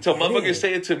just don't Until get motherfuckers it.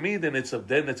 say it to me, then it's a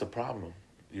problem.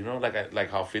 You know, like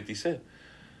how 50 said.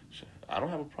 I don't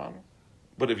have a problem.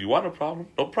 But if you want a problem,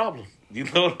 no problem. You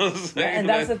know what I'm saying? And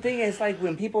that's the thing. It's like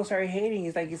when people start hating,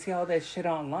 it's like you see all that shit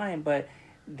online, but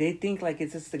they think like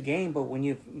it's just a game. But when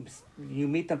you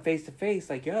meet them face to face,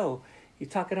 like, yo, you're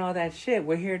talking all that shit.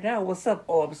 We're here now. What's up?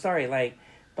 Oh, I'm sorry. Like,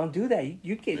 don't do that.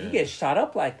 You get shot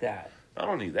up like that. I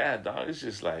don't need that, dog. It's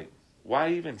just like,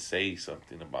 why even say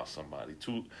something about somebody,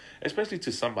 especially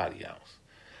to somebody else?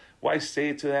 Why say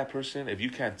it to that person if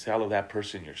you can't tell that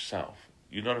person yourself?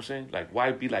 You know what I'm saying? Like,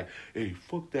 why be like, hey,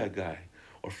 fuck that guy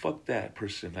or fuck that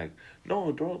person? Like,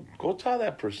 no, go tell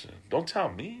that person. Don't tell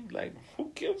me. Like,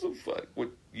 who gives a fuck? What,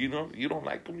 you know, you don't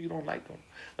like them, you don't like them.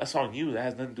 That's on you. That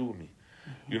has nothing to do with me.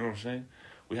 You know what I'm saying?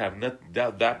 We have nothing.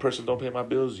 That person don't pay my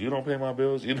bills. You don't pay my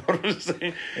bills. You know what I'm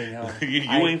saying? You know,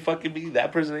 you ain't fucking me.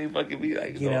 That person ain't fucking me.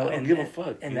 Like, you know, I don't give a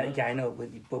fuck. And that, yeah, I know.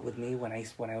 But with me, when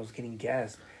I was getting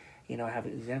guests, you know,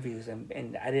 having these interviews,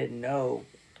 and I didn't know,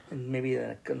 maybe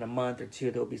in a month or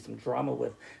two there'll be some drama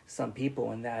with some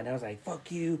people and that, and I was like, fuck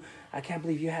you, I can't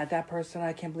believe you had that person,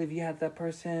 I can't believe you had that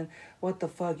person, what the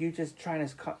fuck, you just trying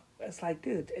to, it's like,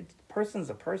 dude, person's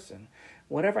a person.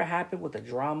 Whatever happened with the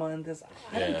drama in this,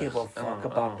 I don't give a fuck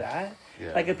about that.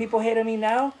 Yeah. Like, if people hate on me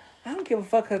now, I don't give a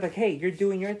fuck. Like, hey, you're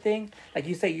doing your thing. Like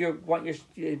you say, you want your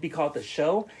to be called the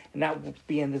show and not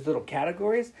be in these little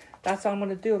categories. That's all I'm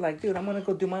gonna do. Like, dude, I'm gonna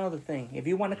go do my other thing. If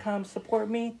you want to come support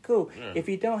me, cool. Yeah. If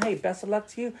you don't, hey, best of luck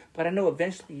to you. But I know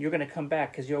eventually you're gonna come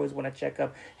back because you always want to check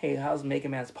up. Hey, how's Mega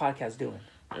Man's podcast doing?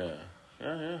 Yeah.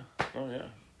 Oh yeah.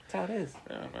 That's how it is.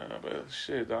 Yeah, man, but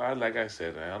shit, dog, like I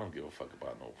said, man, I don't give a fuck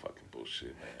about no fucking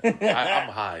bullshit, man. I'm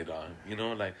high, dog. You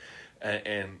know, like,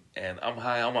 and I'm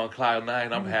high. I'm on cloud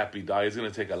nine. I'm happy, dog. It's gonna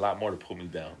take a lot more to pull me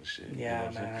down and shit. You Yeah, know what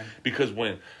I'm saying? man. Because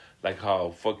when, like,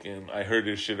 how fucking I heard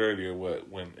this shit earlier.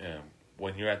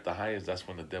 When you're at the highest, that's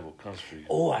when the devil comes for you.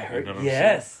 Oh, I heard. You know what I'm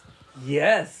Yes.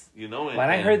 Yes. You know, When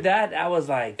I heard that, I was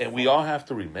like, and we all have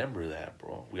to remember that,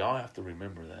 bro. We all have to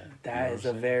remember that. that is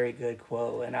a very good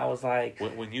quote. And I was like,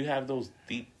 When you have those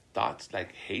deep thoughts,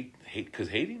 like hate, because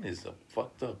hating is a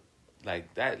fucked up,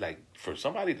 like that, like for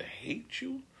somebody to hate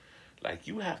you, like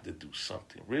you have to do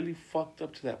something really fucked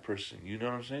up to that person. You know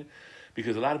what I'm saying?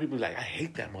 Because a lot of people are like, I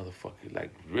hate that motherfucker.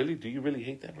 Like, really? Do you really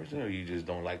hate that person? Or you just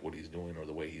don't like what he's doing or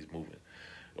the way he's moving?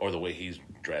 Or the way he's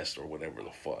dressed or whatever the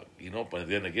fuck, you know. But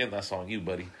then again, that's on you,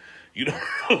 buddy. You know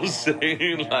what I'm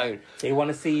saying? man. Like, they want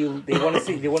to see you. They want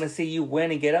to see you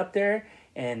win and get up there,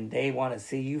 and they want to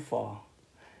see you fall.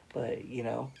 But you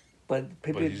know, but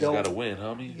people but you just don't. gotta win,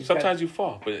 homie. You Sometimes you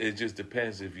fall, but it just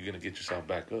depends if you're gonna get yourself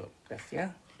back up.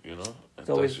 Yeah. You know, and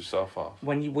So dust yourself off.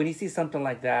 When you see something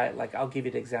like that, like I'll give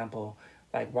you the example,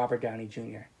 like Robert Downey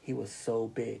Jr. He was so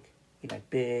big,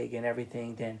 big and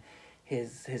everything. Then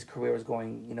his career was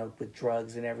going, with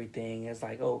drugs and everything. It's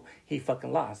like, oh, he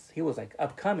fucking lost. He was like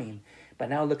upcoming, but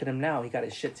now look at him now. He got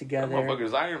his shit That together.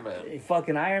 motherfucker's Iron Man.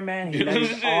 Fucking Iron Man. He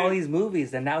does all these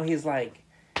movies, and now he's like,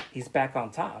 he's back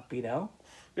on top.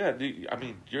 Yeah, dude, I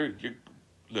mean, you're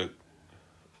look.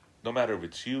 No matter if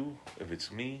it's you, if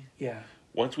it's me, Yeah.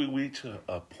 once we reach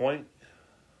a point,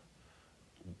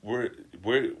 we're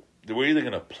either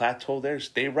gonna plateau there,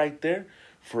 stay right there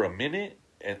for a minute,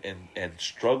 and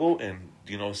struggle and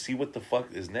see what the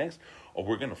fuck is next, or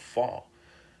we're gonna fall.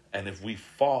 And if we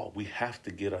fall, we have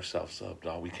to get ourselves up,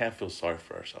 dog. We can't feel sorry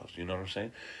for ourselves. You know what I'm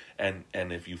saying? And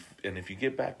if you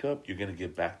get back up, you're gonna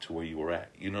get back to where you were at.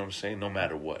 You know what I'm saying? No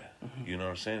matter what. Mm-hmm. You know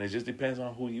what I'm saying? It just depends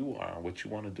on who you are and what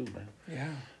you want to do, man. Yeah.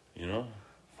 You know?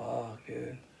 Fuck,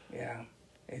 dude. Yeah.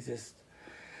 It's just,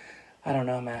 I don't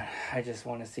know, man. I just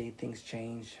want to see things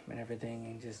change and everything,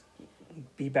 and just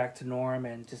be back to norm,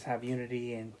 and just have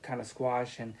unity and kind of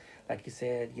squash, and like you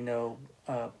said,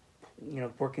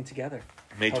 working together.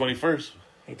 May 21st.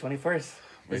 May 21st.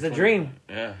 May It's a 20 dream.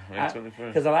 Yeah, May 21st.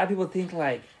 Because a lot of people think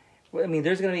like,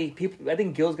 there's going to be people, I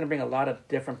think Gil's going to bring a lot of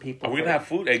different people. Are we gonna have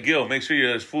food? Hey, Gil, make sure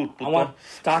there's food. I want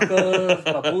tacos,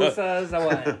 pupusas, I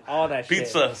want all that shit.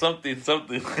 Pizza, something.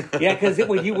 Yeah, because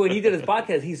when he did his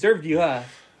podcast, he served you, huh?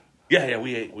 Yeah,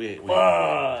 we ate.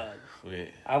 Fuck. We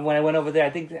ate. When I went over there, I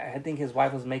think his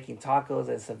wife was making tacos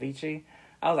and ceviche.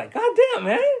 I was like, God damn,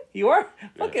 man, you are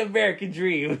fucking American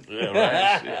dream. Yeah,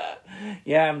 right. Shit.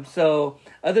 Yeah. So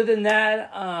other than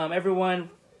that, everyone,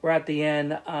 we're at the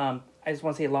end. I just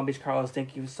want to say, Long Beach Carlos,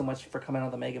 thank you so much for coming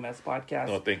on the Mega Mess podcast.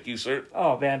 No, thank you, sir.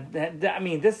 Oh man,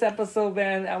 this episode,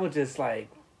 man, I was just like,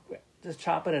 just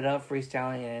chopping it up,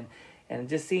 freestyling, and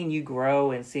just seeing you grow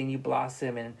and seeing you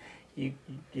blossom, and you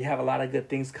have a lot of good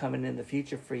things coming in the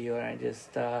future for you, and I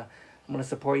just I'm gonna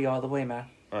support you all the way, man.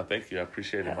 Oh, thank you. I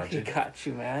appreciate it, my You G. got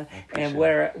you, man. appreciate And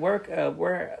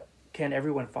where can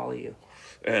everyone follow you?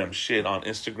 Shit, on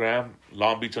Instagram,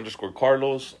 Long Beach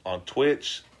 _Carlos. On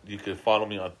Twitch, you can follow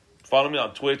me on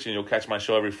Twitch, and you'll catch my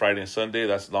show every Friday and Sunday.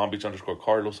 That's Long Beach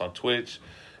 _Carlos on Twitch.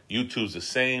 YouTube's the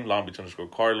same, Long Beach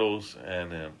 _Carlos.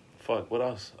 And fuck, what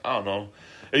else? I don't know.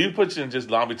 If you put in just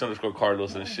Long Beach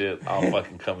 _Carlos and shit, I'll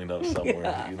fucking coming up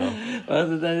somewhere, you know?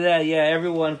 Other than that, yeah,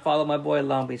 everyone follow my boy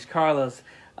Long Beach Carlos.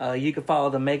 You can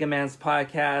follow the Mega Man's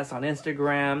podcast on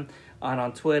Instagram,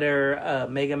 on Twitter,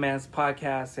 Mega Man's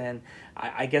podcast, and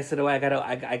I guess in a way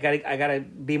I gotta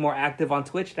be more active on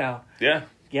Twitch now. Yeah.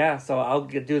 Yeah, so I'll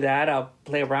do that. I'll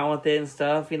play around with it and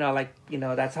stuff.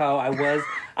 That's how I was.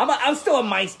 I'm still a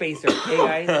MySpacer,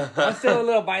 okay, guys? I'm still a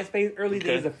little MySpace, early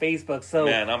days of Facebook. So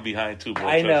Man, I'm behind too, bro.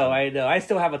 I know. Trust me. I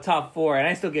still have a top 4, and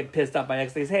I still get pissed off by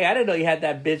next days. Hey, I didn't know you had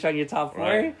that bitch on your top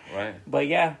 4. Right.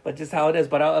 But just how it is.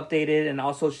 But I'll update it in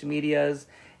all social medias.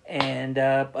 And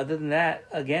other than that,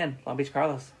 again, Long Beach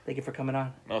Carlos, thank you for coming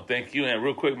on. No, thank you. And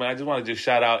real quick, man, I just want to just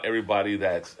shout out everybody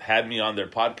that's had me on their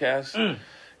podcast.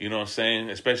 You know what I'm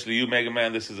saying? Especially you, Mega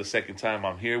Man. This is the second time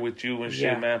I'm here with you and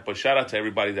shit, Yeah. man. But shout out to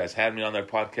everybody that's had me on their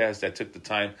podcast, that took the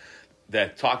time,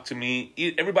 that talked to me.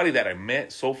 Everybody that I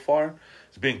met so far,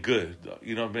 it's been good.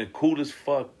 Been cool as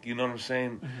fuck. You know what I'm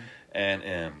saying?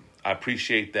 And I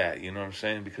appreciate that. You know what I'm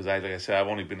saying? Because like I said, I've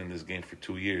only been in this game for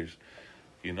 2 years.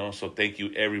 You know, so thank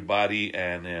you everybody,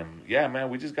 and yeah, man,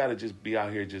 we just gotta just be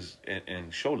out here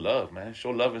and show love, man.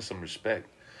 Show love and some respect.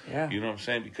 Yeah. You know what I'm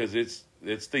saying? Because it's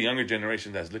the younger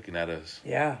generation that's looking at us.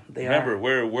 Yeah, they Remember,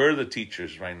 are. we're the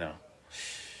teachers right now.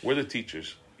 We're the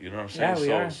teachers. You know what I'm saying? Yeah,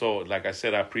 we are. So like I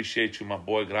said, I appreciate you, my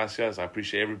boy. Gracias. I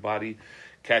appreciate everybody.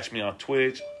 Catch me on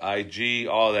Twitch, IG,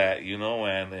 all that, you know,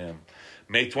 and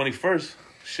May 21st.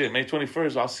 Shit, May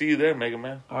 21st. I'll see you there, Mega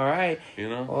Man. All right. You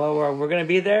know? Well, we're going to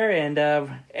be there. And,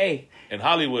 hey. In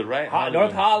Hollywood, right?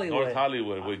 North Hollywood. North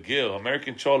Hollywood with Gil.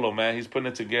 American Cholo, man. He's putting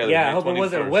it together. Yeah, May I hope 21st. it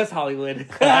wasn't West Hollywood.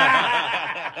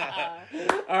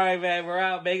 All right, man. We're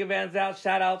out. Mega Man's out.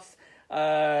 Shout-outs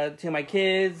to my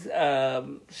kids.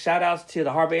 Shout-outs to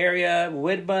the Harbor area,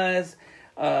 Widmas,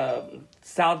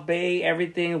 South Bay,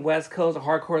 everything, West Coast,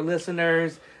 hardcore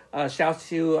listeners. Shouts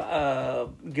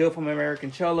to Gil from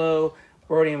American Cholo,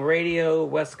 Rhodium Radio,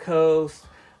 West Coast,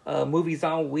 Movies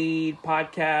on Weed,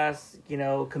 podcast, you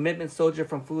know, Commitment Soldier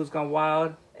from Foods Gone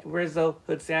Wild, Rizzo,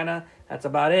 Hood Santa. That's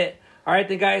about it. All right,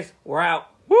 then, guys, we're out.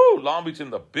 Woo! Long Beach in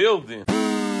the building.